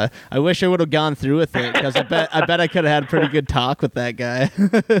 But I wish I would have gone through with it because I bet I could have had a pretty good talk with that guy.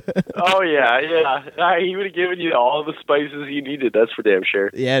 Oh yeah. He would have given you all the spices you needed. That's for damn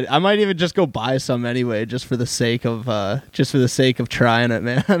sure. Yeah, I might even just go buy some anyway, just for the sake of trying it,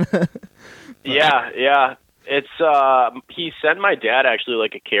 man. Yeah. It's he sent my dad actually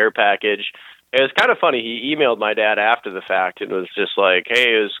like a care package. It was kind of funny. He emailed my dad after the fact and was just like,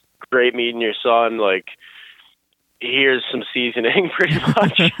 hey, it was great meeting your son. Like, here's some seasoning, pretty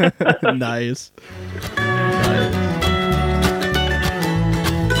much. Nice.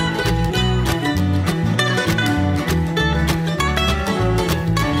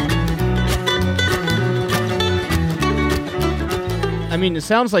 I mean, it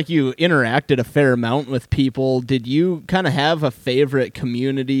sounds like you interacted a fair amount with people. Did you kind of have a favorite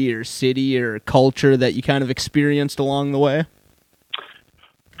community or city or culture that you kind of experienced along the way?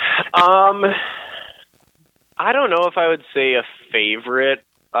 I don't know if I would say a favorite.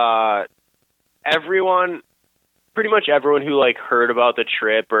 Pretty much everyone who like heard about the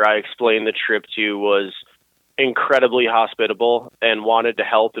trip or I explained the trip to was incredibly hospitable and wanted to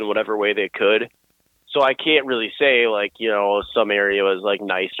help in whatever way they could. So I can't really say like, some area was like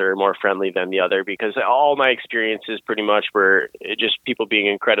nicer, more friendly than the other because all my experiences pretty much were just people being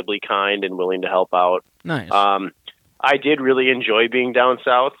incredibly kind and willing to help out. Nice. I did really enjoy being down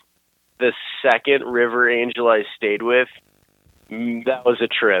south. The second River Angel I stayed with, that was a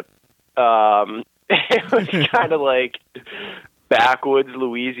trip. It was kind of like backwoods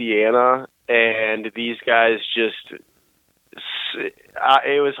Louisiana, and these guys just...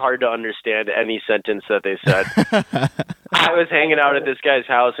 it was hard to understand any sentence that they said. I was hanging out at this guy's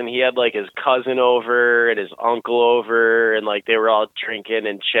house, and he had like his cousin over and his uncle over, and like they were all drinking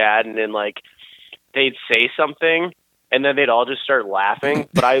and chatting, and like they'd say something, and then they'd all just start laughing,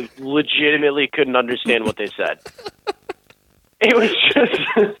 but I legitimately couldn't understand what they said. It was just,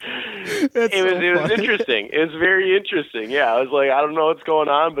 it was interesting. It was very interesting. Yeah, I was like, I don't know what's going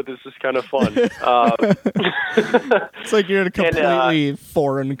on, but this is kind of fun. It's like you're in a completely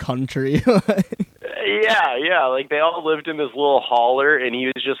foreign country. Yeah, Yeah. Like, they all lived in this little hauler, and he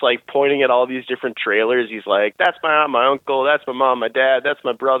was just, like, pointing at all these different trailers. He's like, that's my aunt, my uncle, that's my mom, my dad, that's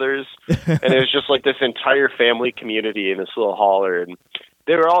my brothers. And it was just, like, this entire family community in this little hauler, and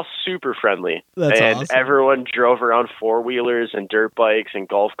they were all super friendly. That's and awesome. Everyone drove around four-wheelers and dirt bikes and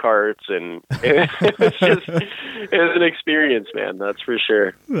golf carts, and it was an experience, man, that's for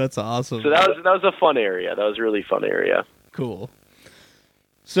sure. That's awesome. So that was a fun area. That was a really fun area. Cool.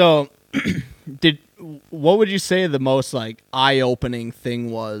 So, what would you say the most like eye-opening thing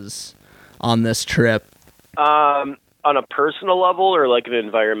was on this trip? On a personal level or like an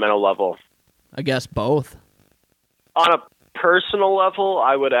environmental level? I guess both. On a personal level,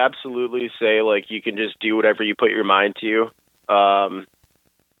 I would absolutely say like you can just do whatever you put your mind to.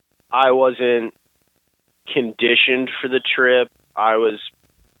 I wasn't conditioned for the trip. I was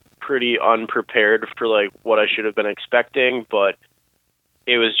pretty unprepared for like what I should have been expecting, but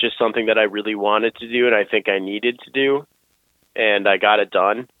it was just something that I really wanted to do and I think I needed to do, and I got it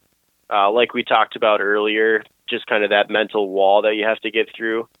done. Like we talked about earlier, just kind of that mental wall that you have to get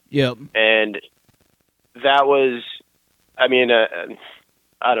through. Yep. And that was, I mean,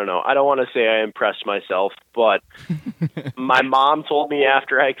 I don't know. I don't want to say I impressed myself, but my mom told me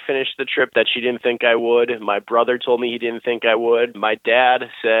after I finished the trip that she didn't think I would. My brother told me he didn't think I would. My dad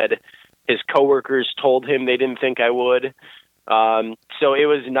said his coworkers told him they didn't think I would. So it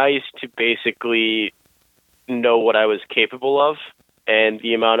was nice to basically know what I was capable of and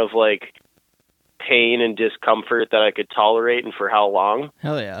the amount of like pain and discomfort that I could tolerate and for how long.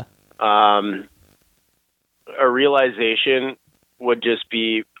 Hell yeah. A realization would just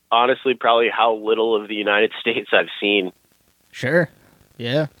be honestly probably how little of the United States I've seen. Sure.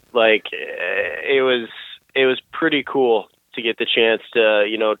 Yeah. Like it was pretty cool to get the chance to,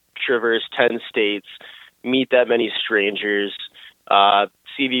 you know, traverse 10 states, meet that many strangers,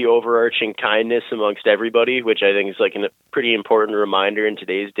 see the overarching kindness amongst everybody, which I think is like a pretty important reminder in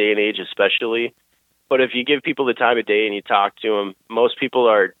today's day and age, especially. But if you give people the time of day and you talk to them, most people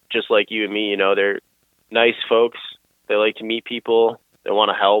are just like you and me, you know, they're nice folks. They like to meet people. They want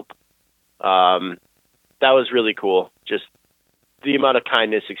to help. That was really cool. Just the amount of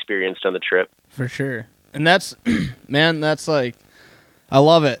kindness experienced on the trip. For sure. And that's, man, that's like, I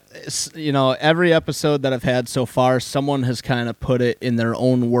love it. You know, every episode that I've had so far, someone has kind of put it in their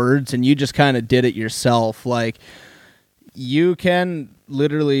own words, and you just kind of did it yourself. Like, you can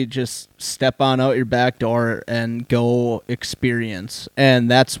literally just step on out your back door and go experience.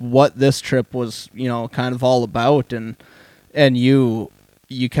 And that's what this trip was, you know, kind of all about. And you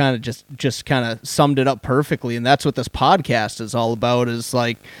kind of just kind of summed it up perfectly. And that's what this podcast is all about, is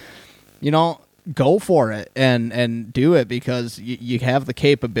like, you know, go for it and do it, because you have the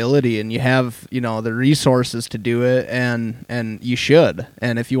capability and you have, you know, the resources to do it, and you should.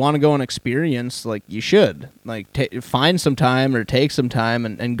 And if you want to go and experience, like, you should, like, find some time or take some time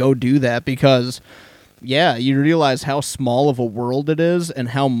and go do that, because yeah, you realize how small of a world it is and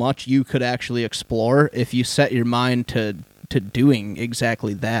how much you could actually explore if you set your mind to doing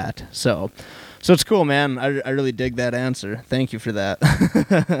exactly that. So it's cool, man. I really dig that answer. Thank you for that.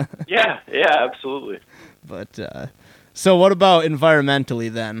 Yeah, absolutely. But so what about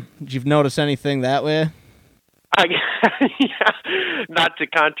environmentally then? Did you notice anything that way? Yeah, not to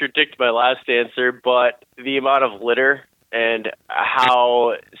contradict my last answer, but the amount of litter and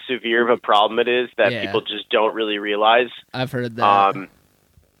how severe of a problem it is that people just don't really realize. I've heard that.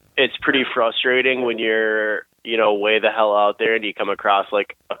 It's pretty frustrating when you're, you know, way the hell out there and you come across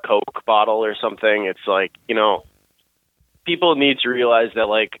like a Coke bottle or something. It's like, you know, people need to realize that,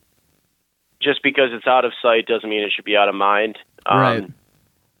 like, just because it's out of sight doesn't mean it should be out of mind. Right.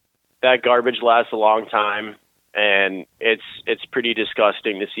 That garbage lasts a long time, and it's pretty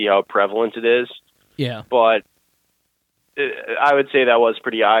disgusting to see how prevalent it is. Yeah. But I would say that was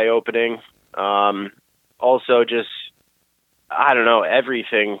pretty eye-opening. Also, just, I don't know,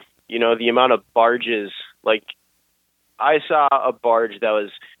 everything. You know, the amount of barges. Like, I saw a barge that was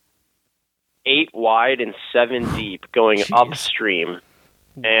 8 wide and 7 deep going upstream.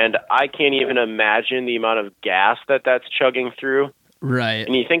 And I can't even imagine the amount of gas that's chugging through. Right.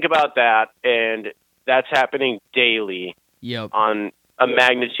 And you think about that, and that's happening daily. Yep. On a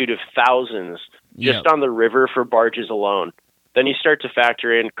magnitude of thousands, just on the river for barges alone. Then you start to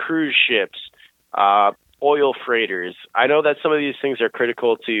factor in cruise ships, oil freighters. I know that some of these things are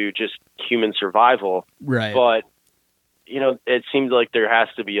critical to just human survival. Right. But, you know, it seems like there has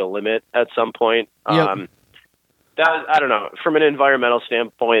to be a limit at some point. Yep. I don't know. From an environmental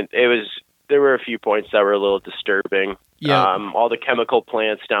standpoint, there were a few points that were a little disturbing. Yeah. All the chemical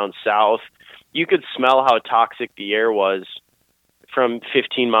plants down south, you could smell how toxic the air was from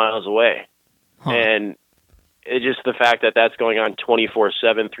 15 miles away. And it's just the fact that that's going on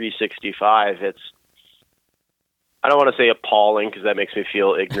 24/7, 365. I don't want to say appalling because that makes me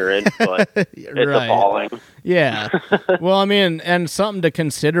feel ignorant, but it's appalling. Yeah. Well, I mean, and something to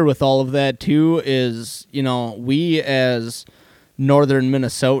consider with all of that too is, we as northern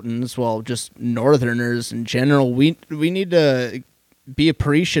Minnesotans, well, just northerners in general, we need to be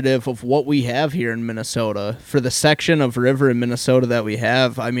appreciative of what we have here in Minnesota. For the section of river in Minnesota that we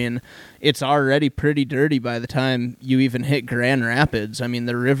have, I mean, it's already pretty dirty by the time you even hit Grand Rapids. I mean,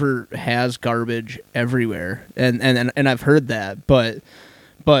 the river has garbage everywhere, and I've heard that, but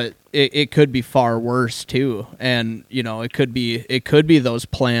it could be far worse too. And it could be those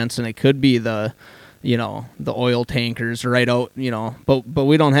plants, and it could be the oil tankers right out, but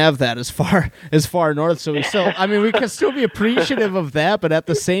we don't have that as far north. So we still, I mean, we can still be appreciative of that, but at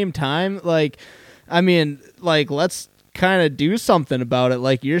the same time, let's kind of do something about it.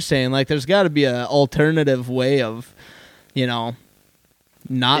 Like you're saying, there's got to be an alternative way of,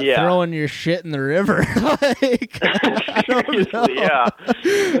 not throwing your shit in the river. I don't know. Yeah.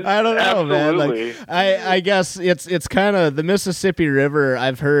 I don't know, Absolutely. man. I guess it's kind of the Mississippi River,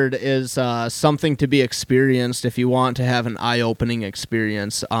 I've heard, is something to be experienced if you want to have an eye-opening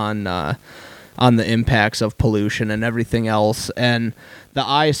experience on the impacts of pollution and everything else. And the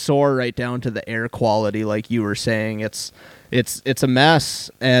eyesore right down to the air quality, like you were saying, it's a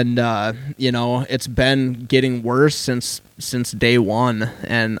mess, and it's been getting worse since day one.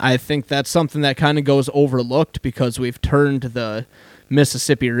 And I think that's something that kind of goes overlooked because we've turned the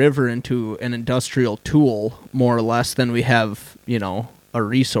Mississippi River into an industrial tool more or less than we have, a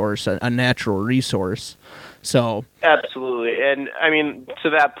resource, a natural resource. So absolutely. And I mean, to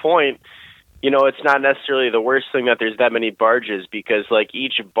that point, it's not necessarily the worst thing that there's that many barges, because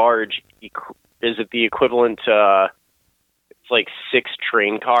each barge is the equivalent to 6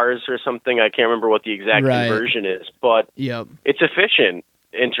 train cars or something. I can't remember what the exact conversion is, but it's efficient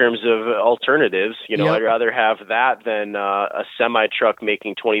in terms of alternatives. I'd rather have that than a semi truck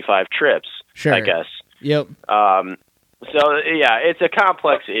making 25 trips, I guess. Yep. So yeah, it's a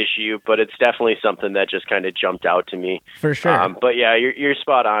complex issue, but it's definitely something that just kind of jumped out to me. For sure. But yeah, you're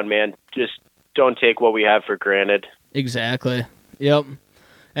spot on, man. Just don't take what we have for granted. Exactly. Yep.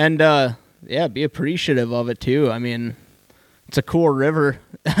 And be appreciative of it too. I mean, it's a cool river.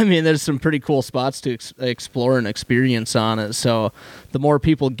 I mean, there's some pretty cool spots to explore and experience on it. So the more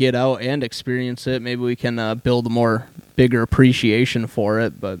people get out and experience it, maybe we can build a bigger appreciation for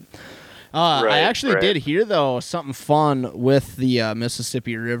it. But I actually did hear, though, something fun with the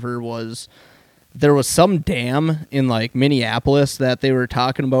Mississippi River was there was some dam in Minneapolis that they were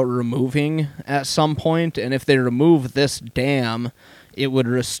talking about removing at some point. And if they remove this dam, it would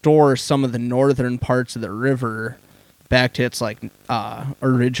restore some of the northern parts of the river back to its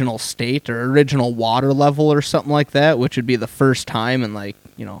original state or original water level or something like that, which would be the first time in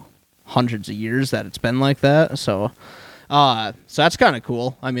hundreds of years that it's been like that. So that's kind of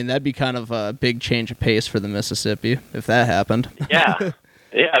cool. I mean, that'd be kind of a big change of pace for the Mississippi if that happened. Yeah,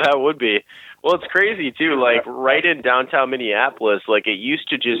 that would be. Well, it's crazy too. Right in downtown Minneapolis, it used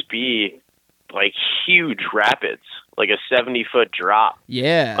to just be huge rapids, a 70-foot drop.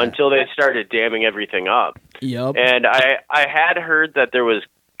 Yeah. Until they started damming everything up. Yep. And I had heard that there was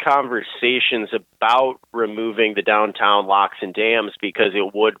conversations about removing the downtown locks and dams because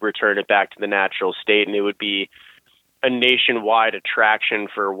it would return it back to the natural state, and it would be a nationwide attraction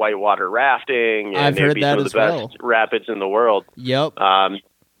for whitewater rafting. And I've heard that some of the best rapids in the world. Yep.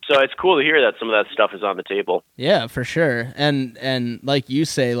 So it's cool to hear that some of that stuff is on the table. Yeah, for sure. And like you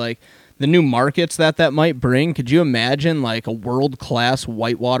say, the new markets that might bring, could you imagine a world-class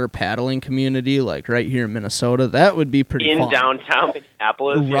whitewater paddling community right here in Minnesota? That would be pretty fun. In downtown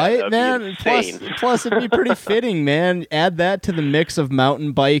Minneapolis? Right, yeah, man? Plus it'd be pretty fitting, man. Add that to the mix of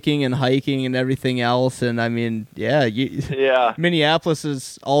mountain biking and hiking and everything else, and I mean, yeah. Minneapolis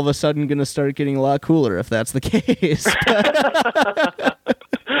is all of a sudden going to start getting a lot cooler if that's the case.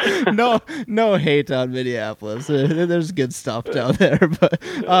 No hate on Minneapolis. There's good stuff down there, but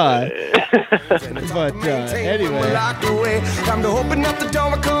anyway. Time to open up the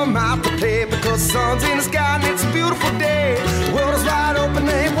door and come out to play, because the sun's in the sky and it's a beautiful day. The world is wide open,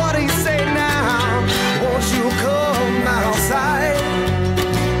 hey, what do you say now? Won't you come outside?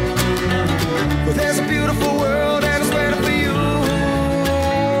 Well, there's a beautiful world and it's waiting for you.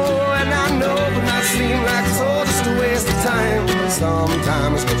 And I know it might seem like it's all just a waste of time.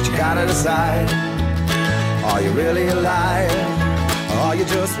 Sometimes, but you gotta decide. Are you really alive? Or are you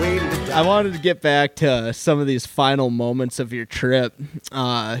just waiting to die? I wanted to get back to some of these final moments of your trip.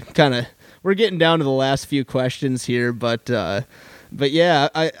 We're getting down to the last few questions here, but yeah,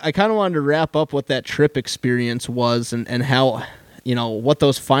 I kind of wanted to wrap up what that trip experience was and how, what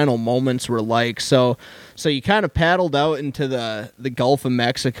those final moments were like. So you kind of paddled out into the Gulf of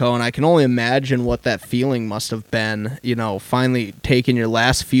Mexico, and I can only imagine what that feeling must have been, finally taking your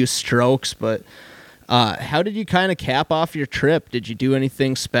last few strokes. But how did you kind of cap off your trip? Did you do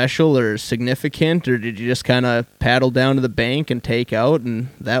anything special or significant, or did you just kind of paddle down to the bank and take out, and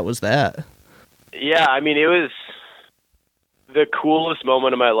that was that? Yeah, I mean, it was the coolest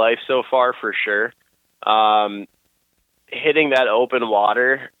moment of my life so far, for sure. Hitting that open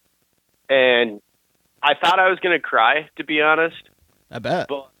water, and I thought I was going to cry, to be honest. I bet.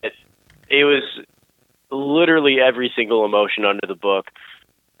 But it was literally every single emotion in the book.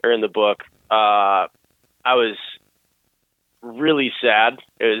 I was really sad.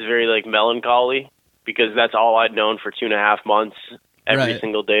 It was very melancholy, because that's all I'd known for 2.5 months, every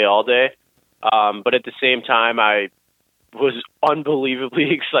single day, all day. But at the same time, I was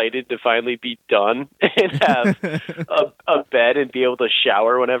unbelievably excited to finally be done and have a bed and be able to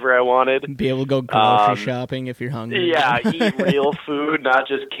shower whenever I wanted. Be able to go grocery shopping if you're hungry. Yeah, eat real food, not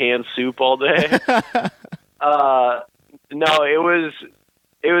just canned soup all day. No, it was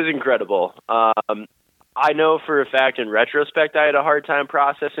incredible. I know for a fact, in retrospect, I had a hard time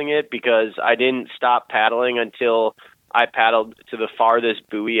processing it, because I didn't stop paddling until I paddled to the farthest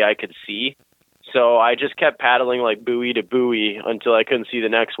buoy I could see. So I just kept paddling buoy to buoy until I couldn't see the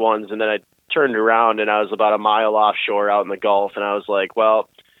next ones. And then I turned around and I was about a mile offshore out in the Gulf. And I was like, well,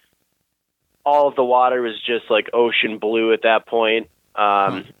 all of the water was just ocean blue at that point.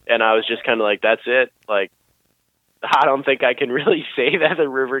 And I was just kind of like, that's it. I don't think I can really say that the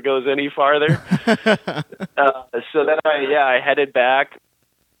river goes any farther. So then I headed back.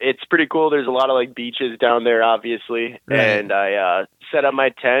 It's pretty cool. There's a lot of beaches down there, obviously. Right. And I set up my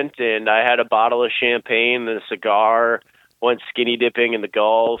tent, and I had a bottle of champagne and a cigar, went skinny dipping in the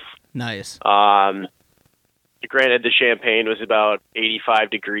Gulf. Nice. Granted, the champagne was about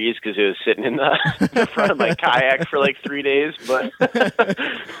 85 degrees because it was sitting in the front of my kayak for 3 days, but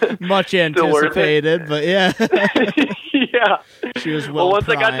much anticipated, but yeah. Yeah. She was once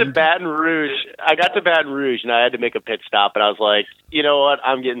I got to Baton Rouge, and I had to make a pit stop, and I was like, you know what?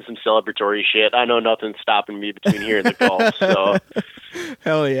 I'm getting some celebratory shit. I know nothing's stopping me between here and the Gulf, so.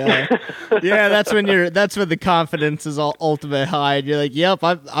 Hell yeah. Yeah, that's when the confidence is all ultimate high, and you're like, yep,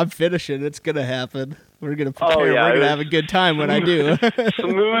 I'm finishing. It's going to happen. We're going to prepare. We're going to have a good time when I do.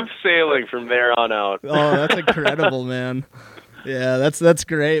 Smooth sailing from there on out. Oh, that's incredible, man. Yeah, that's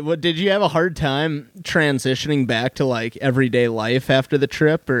great. What, did you have a hard time transitioning back to everyday life after the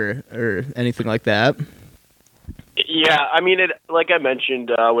trip or anything like that? Yeah, I mean, like I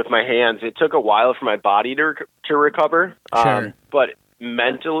mentioned with my hands, it took a while for my body to recover. Sure. But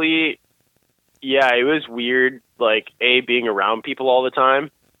mentally, yeah, it was weird, being around people all the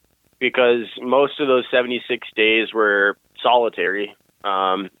time, because most of those 76 days were solitary.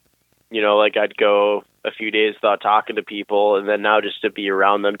 I'd go a few days without talking to people, and then now just to be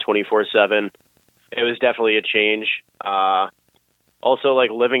around them 24/7, it was definitely a change. Also,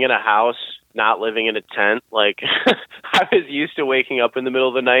 living in a house, not living in a tent. I was used to waking up in the middle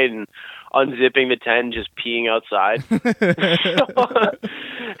of the night and unzipping the tent and just peeing outside. So,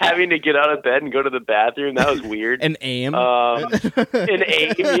 having to get out of bed and go to the bathroom, that was weird. An aim? An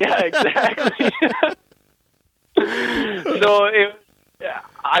aim, yeah, exactly. So,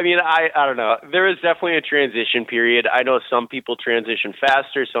 I don't know. There was definitely a transition period. I know some people transition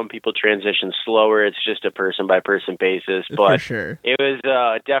faster, some people transition slower. It's just a person-by-person basis. But for sure. It was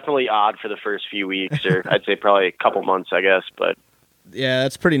definitely odd for the first few weeks, or I'd say probably a couple months, I guess. But yeah,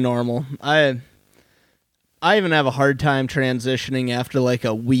 that's pretty normal. I even have a hard time transitioning after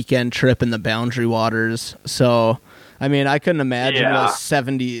a weekend trip in the Boundary Waters. So, I mean, I couldn't imagine what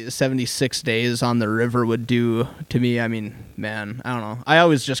 76 days on the river would do to me. I mean, man, I don't know. I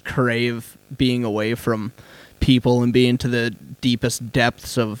always just crave being away from people and being to the deepest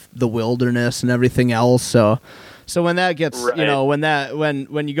depths of the wilderness and everything else. So when that gets,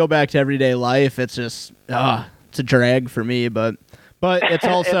 when you go back to everyday life, it's just, it's a drag for me, but it's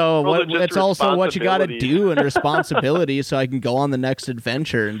also what you got to do and responsibility, so I can go on the next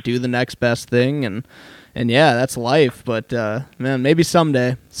adventure and do the next best thing, and yeah, that's life. But man, maybe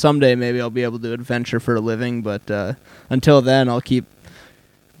someday maybe I'll be able to adventure for a living. But until then, I'll keep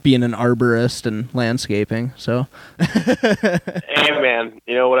being an arborist and landscaping. So, hey man,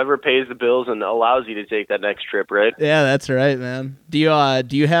 whatever pays the bills and allows you to take that next trip, right? Yeah, that's right, man. Do you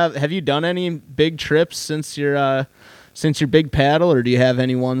have you done any big trips since your big paddle, or do you have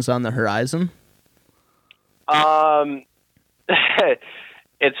any ones on the horizon?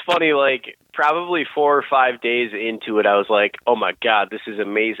 It's funny, probably 4 or 5 days into it, I was like, oh my God, this is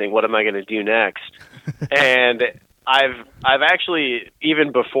amazing. What am I going to do next? And I've actually,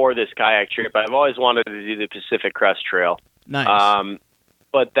 even before this kayak trip, I've always wanted to do the Pacific Crest Trail. Nice.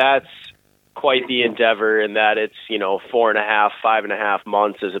 But that's quite the endeavor in that it's, 4.5, 5.5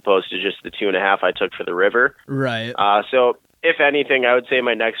 months as opposed to just the 2.5 I took for the river. Right. So if anything, I would say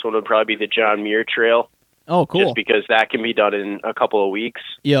my next one would probably be the John Muir Trail. Oh, cool. Just because that can be done in a couple of weeks.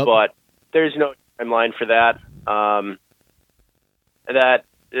 Yep. But there's no timeline for that.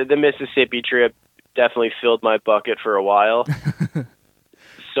 The Mississippi trip definitely filled my bucket for a while.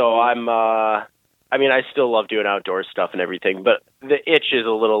 So I still love doing outdoor stuff and everything, but the itch is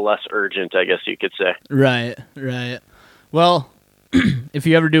a little less urgent, I guess you could say. Right. Well, if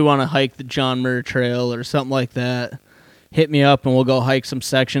you ever do want to hike the John Muir Trail or something like that, hit me up and we'll go hike some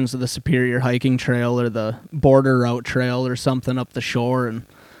sections of the Superior Hiking Trail or the Border Route Trail or something up the shore, and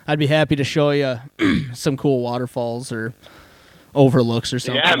I'd be happy to show you some cool waterfalls or overlooks or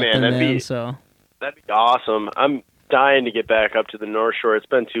something. Yeah, man, that'd be awesome. I'm dying to get back up to the North Shore. It's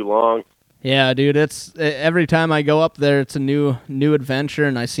been too long. Yeah, dude, it's every time I go up there, it's a new adventure,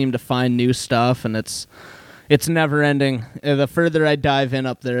 and I seem to find new stuff, and it's never ending. The further I dive in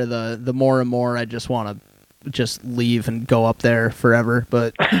up there, the more and more I just want to just leave and go up there forever.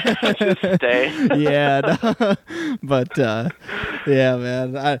 But just stay. Yeah, but yeah,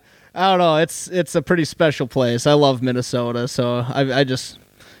 man, I don't know. It's a pretty special place. I love Minnesota, so I just.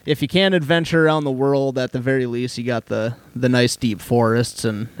 If you can't adventure around the world, at the very least, you got the nice deep forests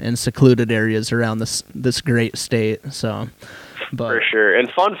and secluded areas around this great state. So, but for sure.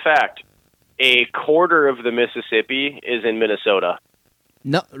 And fun fact, a quarter of the Mississippi is in Minnesota.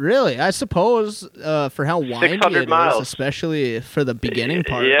 No, really, I suppose for how windy it miles. is, especially for the beginning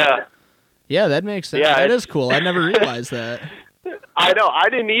part. Yeah, that makes sense. Yeah, that is cool. I never realized that. I know. I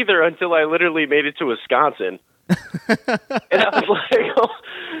didn't either until I literally made it to Wisconsin. And I was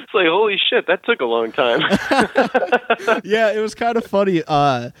like, holy shit, that took a long time. Yeah, it was kind of funny.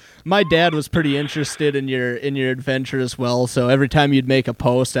 My dad was pretty interested in your adventure as well, so every time you'd make a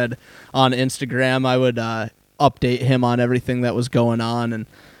post on Instagram, I would update him on everything that was going on. And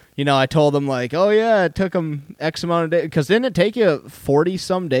I told him like, oh yeah, it took him X amount of days, because didn't it take you 40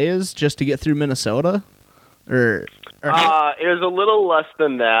 some days just to get through Minnesota? Or it was a little less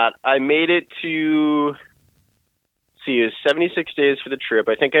than that. I made it to. It was 76 days for the trip.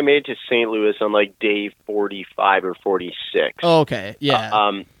 I think I made it to St. Louis on like day 45 or 46. Oh, okay,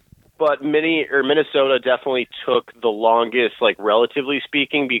 yeah. But Minnesota definitely took the longest, like relatively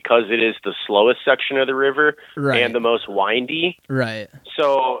speaking, because it is the slowest section of the river and the most windy. Right.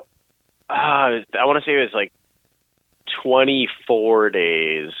 So I want to say it was like 24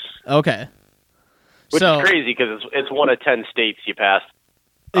 days. Okay. Which is crazy because it's one of 10 states you pass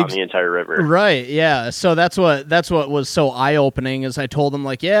on the entire river. Right, yeah. So that's what was so eye-opening is I told him,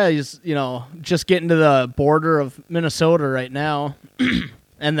 like, yeah, he's, just getting to the border of Minnesota right now.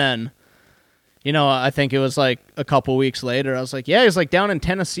 And then, I think it was like a couple weeks later, I was like, yeah, he's like down in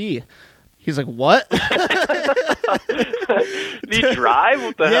Tennessee. He's like, what? Did he drive?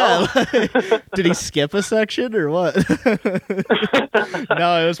 What the hell? Did he skip a section or what?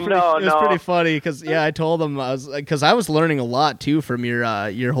 No, it was pretty funny because I told him because I was learning a lot too from your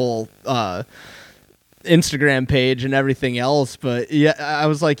whole Instagram page and everything else. But yeah, I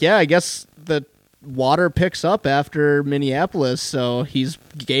was like, I guess the water picks up after Minneapolis, so he's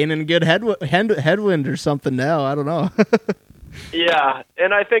gaining good headwind or something now. I don't know. Yeah,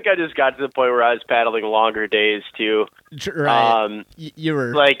 and I think I just got to the point where I was paddling longer days too. Right. You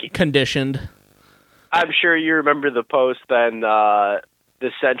were like conditioned. I'm sure you remember the post then, the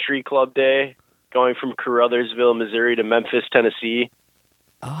Century Club Day, going from Caruthersville, Missouri to Memphis, Tennessee.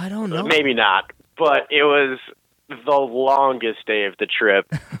 Oh, I don't know. Maybe not, but it was the longest day of the trip.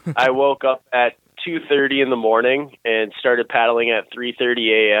 I woke up at 2:30 in the morning and started paddling at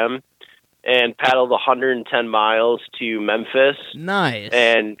 3:30 a.m. and paddled 110 miles to Memphis. Nice.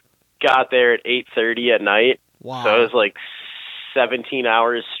 And got there at 8:30 at night. Wow. So it was like 17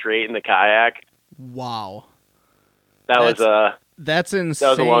 hours straight in the kayak. Wow. That's insane. That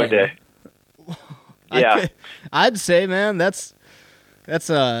was a long day. Yeah. I'd say, man, that's it's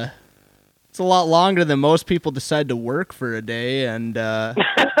a lot longer than most people decide to work for a day, and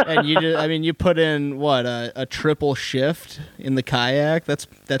and you put in what a triple shift in the kayak. That's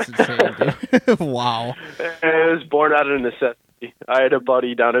insane, dude. Wow. It was born out of necessity. I had a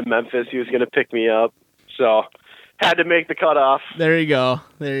buddy down in Memphis. He was going to pick me up, so had to make the cutoff. There you go.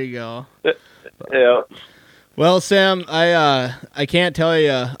 Yeah. Well, Sam, I can't tell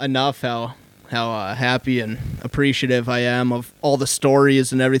you enough how how happy and appreciative I am of all the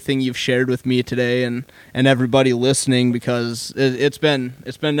stories and everything you've shared with me today, and everybody listening, because it's been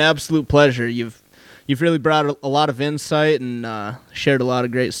an absolute pleasure. You've really brought a lot of insight and shared a lot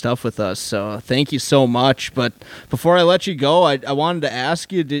of great stuff with us. So thank you so much. But before I let you go, I wanted to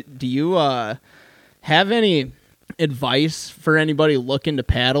ask you, do you have any advice for anybody looking to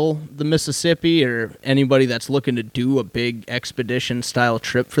paddle the Mississippi, or anybody that's looking to do a big expedition style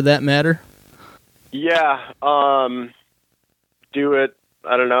trip for that matter? Yeah, do it.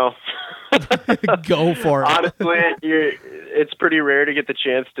 I don't know. Go for it. Honestly, it's pretty rare to get the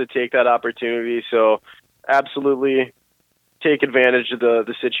chance to take that opportunity, so absolutely take advantage of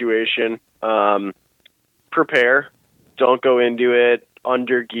the situation. Prepare. Don't go into it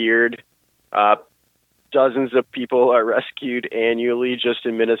under-geared. Dozens of people are rescued annually just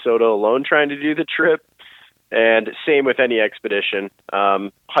in Minnesota alone trying to do the trip. And same with any expedition.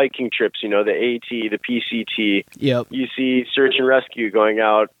 Hiking trips, the AT, the PCT. Yep. You see search and rescue going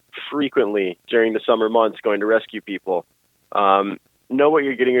out frequently during the summer months going to rescue people. Know what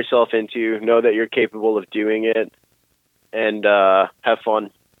you're getting yourself into. Know that you're capable of doing it. And have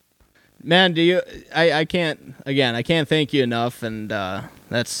fun. Man, I can't thank you enough, and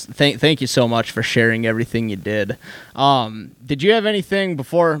thank you so much for sharing everything you did. Did you have anything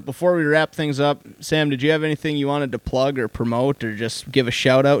before we wrap things up, Sam? Did you have anything you wanted to plug or promote or just give a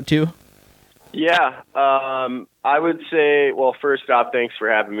shout out to? Yeah, I would say, well, first off, thanks for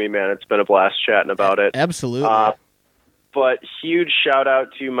having me, man. It's been a blast chatting about it. Absolutely. But huge shout out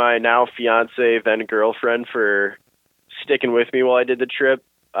to my now fiance, then girlfriend, for sticking with me while I did the trip.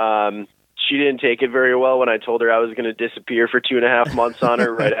 She didn't take it very well when I told her I was going to disappear for 2.5 months on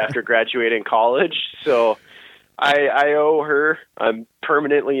her right after graduating college. So I owe her. I'm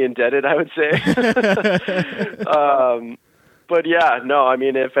permanently indebted, I would say. But yeah, no, I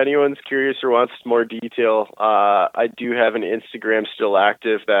mean, if anyone's curious or wants more detail, I do have an Instagram still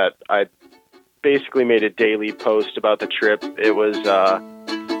active that I basically made a daily post about the trip. It was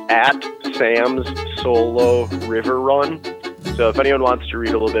at Sam's Solo River Run. So if anyone wants to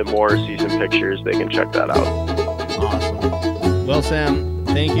read a little bit more, see some pictures, they can check that out. Awesome. Well, Sam,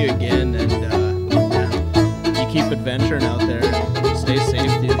 thank you again, and you keep adventuring out there and stay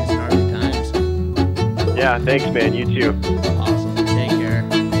safe through these gnarly times. Yeah, thanks, man. You too. Awesome. Take care.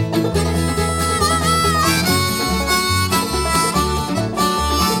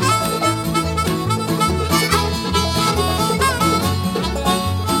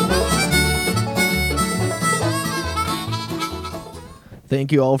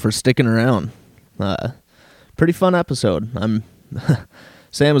 Thank you all for sticking around. Pretty fun episode.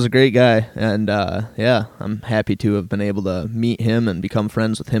 Sam was a great guy, and I'm happy to have been able to meet him and become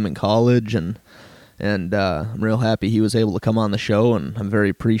friends with him in college, and I'm real happy he was able to come on the show, and I'm very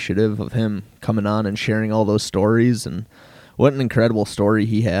appreciative of him coming on and sharing all those stories, and what an incredible story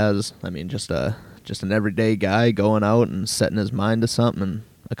he has. I mean, just an everyday guy going out and setting his mind to something and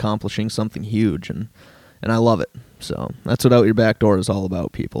accomplishing something huge, and I love it. So that's what Out Your Back Door is all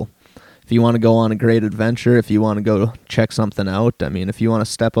about, people. If you want to go on a great adventure, if you want to go check something out, I mean, if you want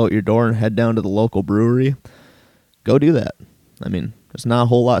to step out your door and head down to the local brewery, go do that. I mean, there's not a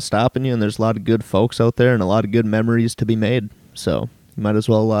whole lot stopping you, and there's a lot of good folks out there and a lot of good memories to be made. So you might as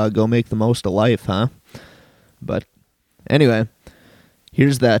well go make the most of life, huh? But anyway,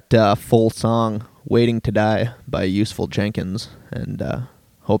 here's that full song, Waiting to Die by Useful Jenkins, and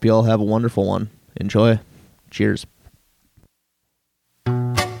hope you all have a wonderful one. Enjoy. Cheers.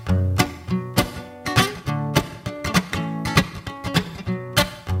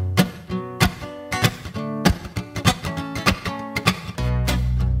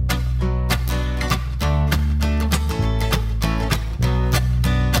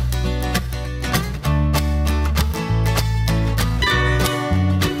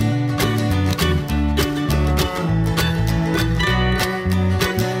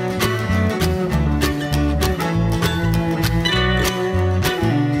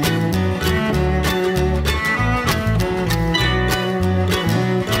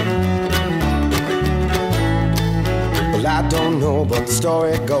 But the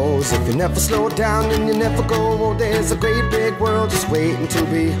story goes, if you never slow down and you never go, well, there's a great big world just waiting to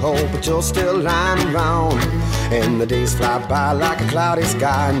behold, but you're still lying around, and the days fly by like a cloudy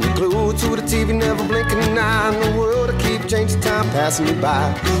sky, and you're glued to the TV, never blinking an eye, and the world will keep changing, time passing you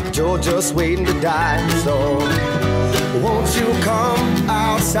by, but you're just waiting to die. So won't you come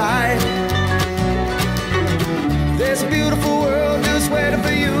outside? There's a beautiful world just waiting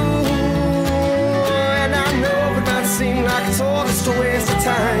for you. Seem like it's all just a waste of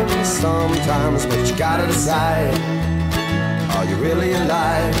time sometimes, but you gotta decide, are you really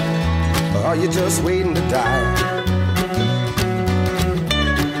alive? Or are you just waiting to die?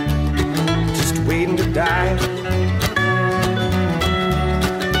 Just waiting to die.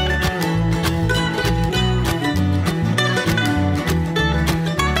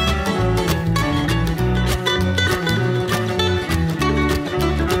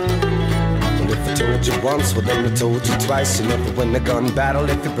 Once, well then I told you twice. You never win a gun battle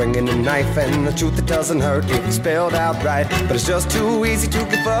if you're bringing a knife. And the truth, it doesn't hurt if it's spelled out right. But it's just too easy to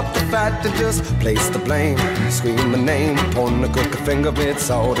give up the fight, to just place the blame, scream the name, point the crooked finger. It's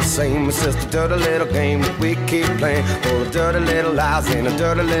all the same. It's just a dirty little game that we keep playing, full of dirty little lies and a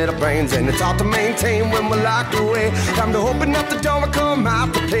dirty little brains. And it's hard to maintain when we're locked away. Time to open up the door and come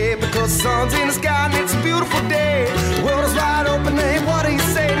out to play, because the sun's in the sky and it's a beautiful day. The world is wide open, hey, what do you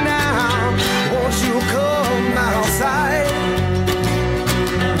say now? Won't you come outside?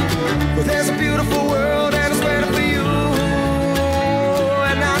 Well, there's a beautiful world and it's waiting for you.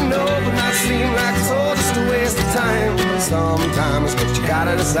 And I know it might seem like it's all just a waste of time. Sometimes, but you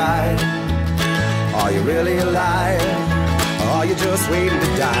gotta decide. Are you really alive? Or are you just waiting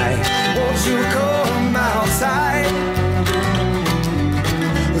to die? Won't you come outside?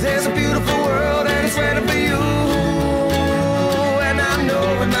 Well, there's a beautiful world and it's waiting for you.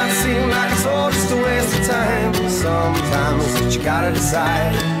 It might seem like it's all just a waste of time. Sometimes, but you gotta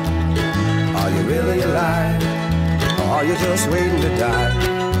decide. Are you really alive? Or are you just waiting to die?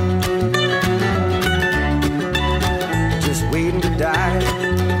 Just waiting to die.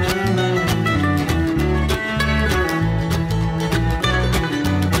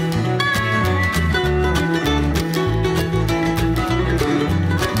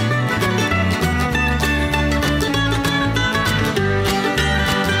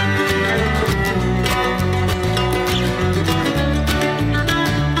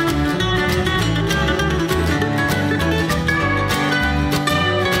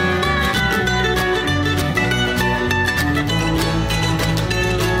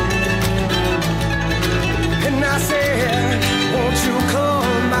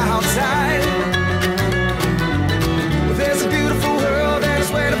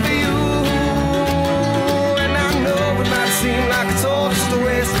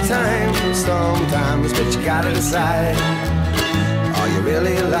 Sometimes, but you gotta decide. Are you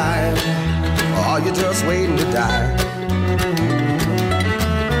really alive? Or are you just waiting to die?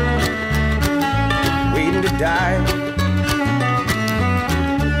 Waiting to die.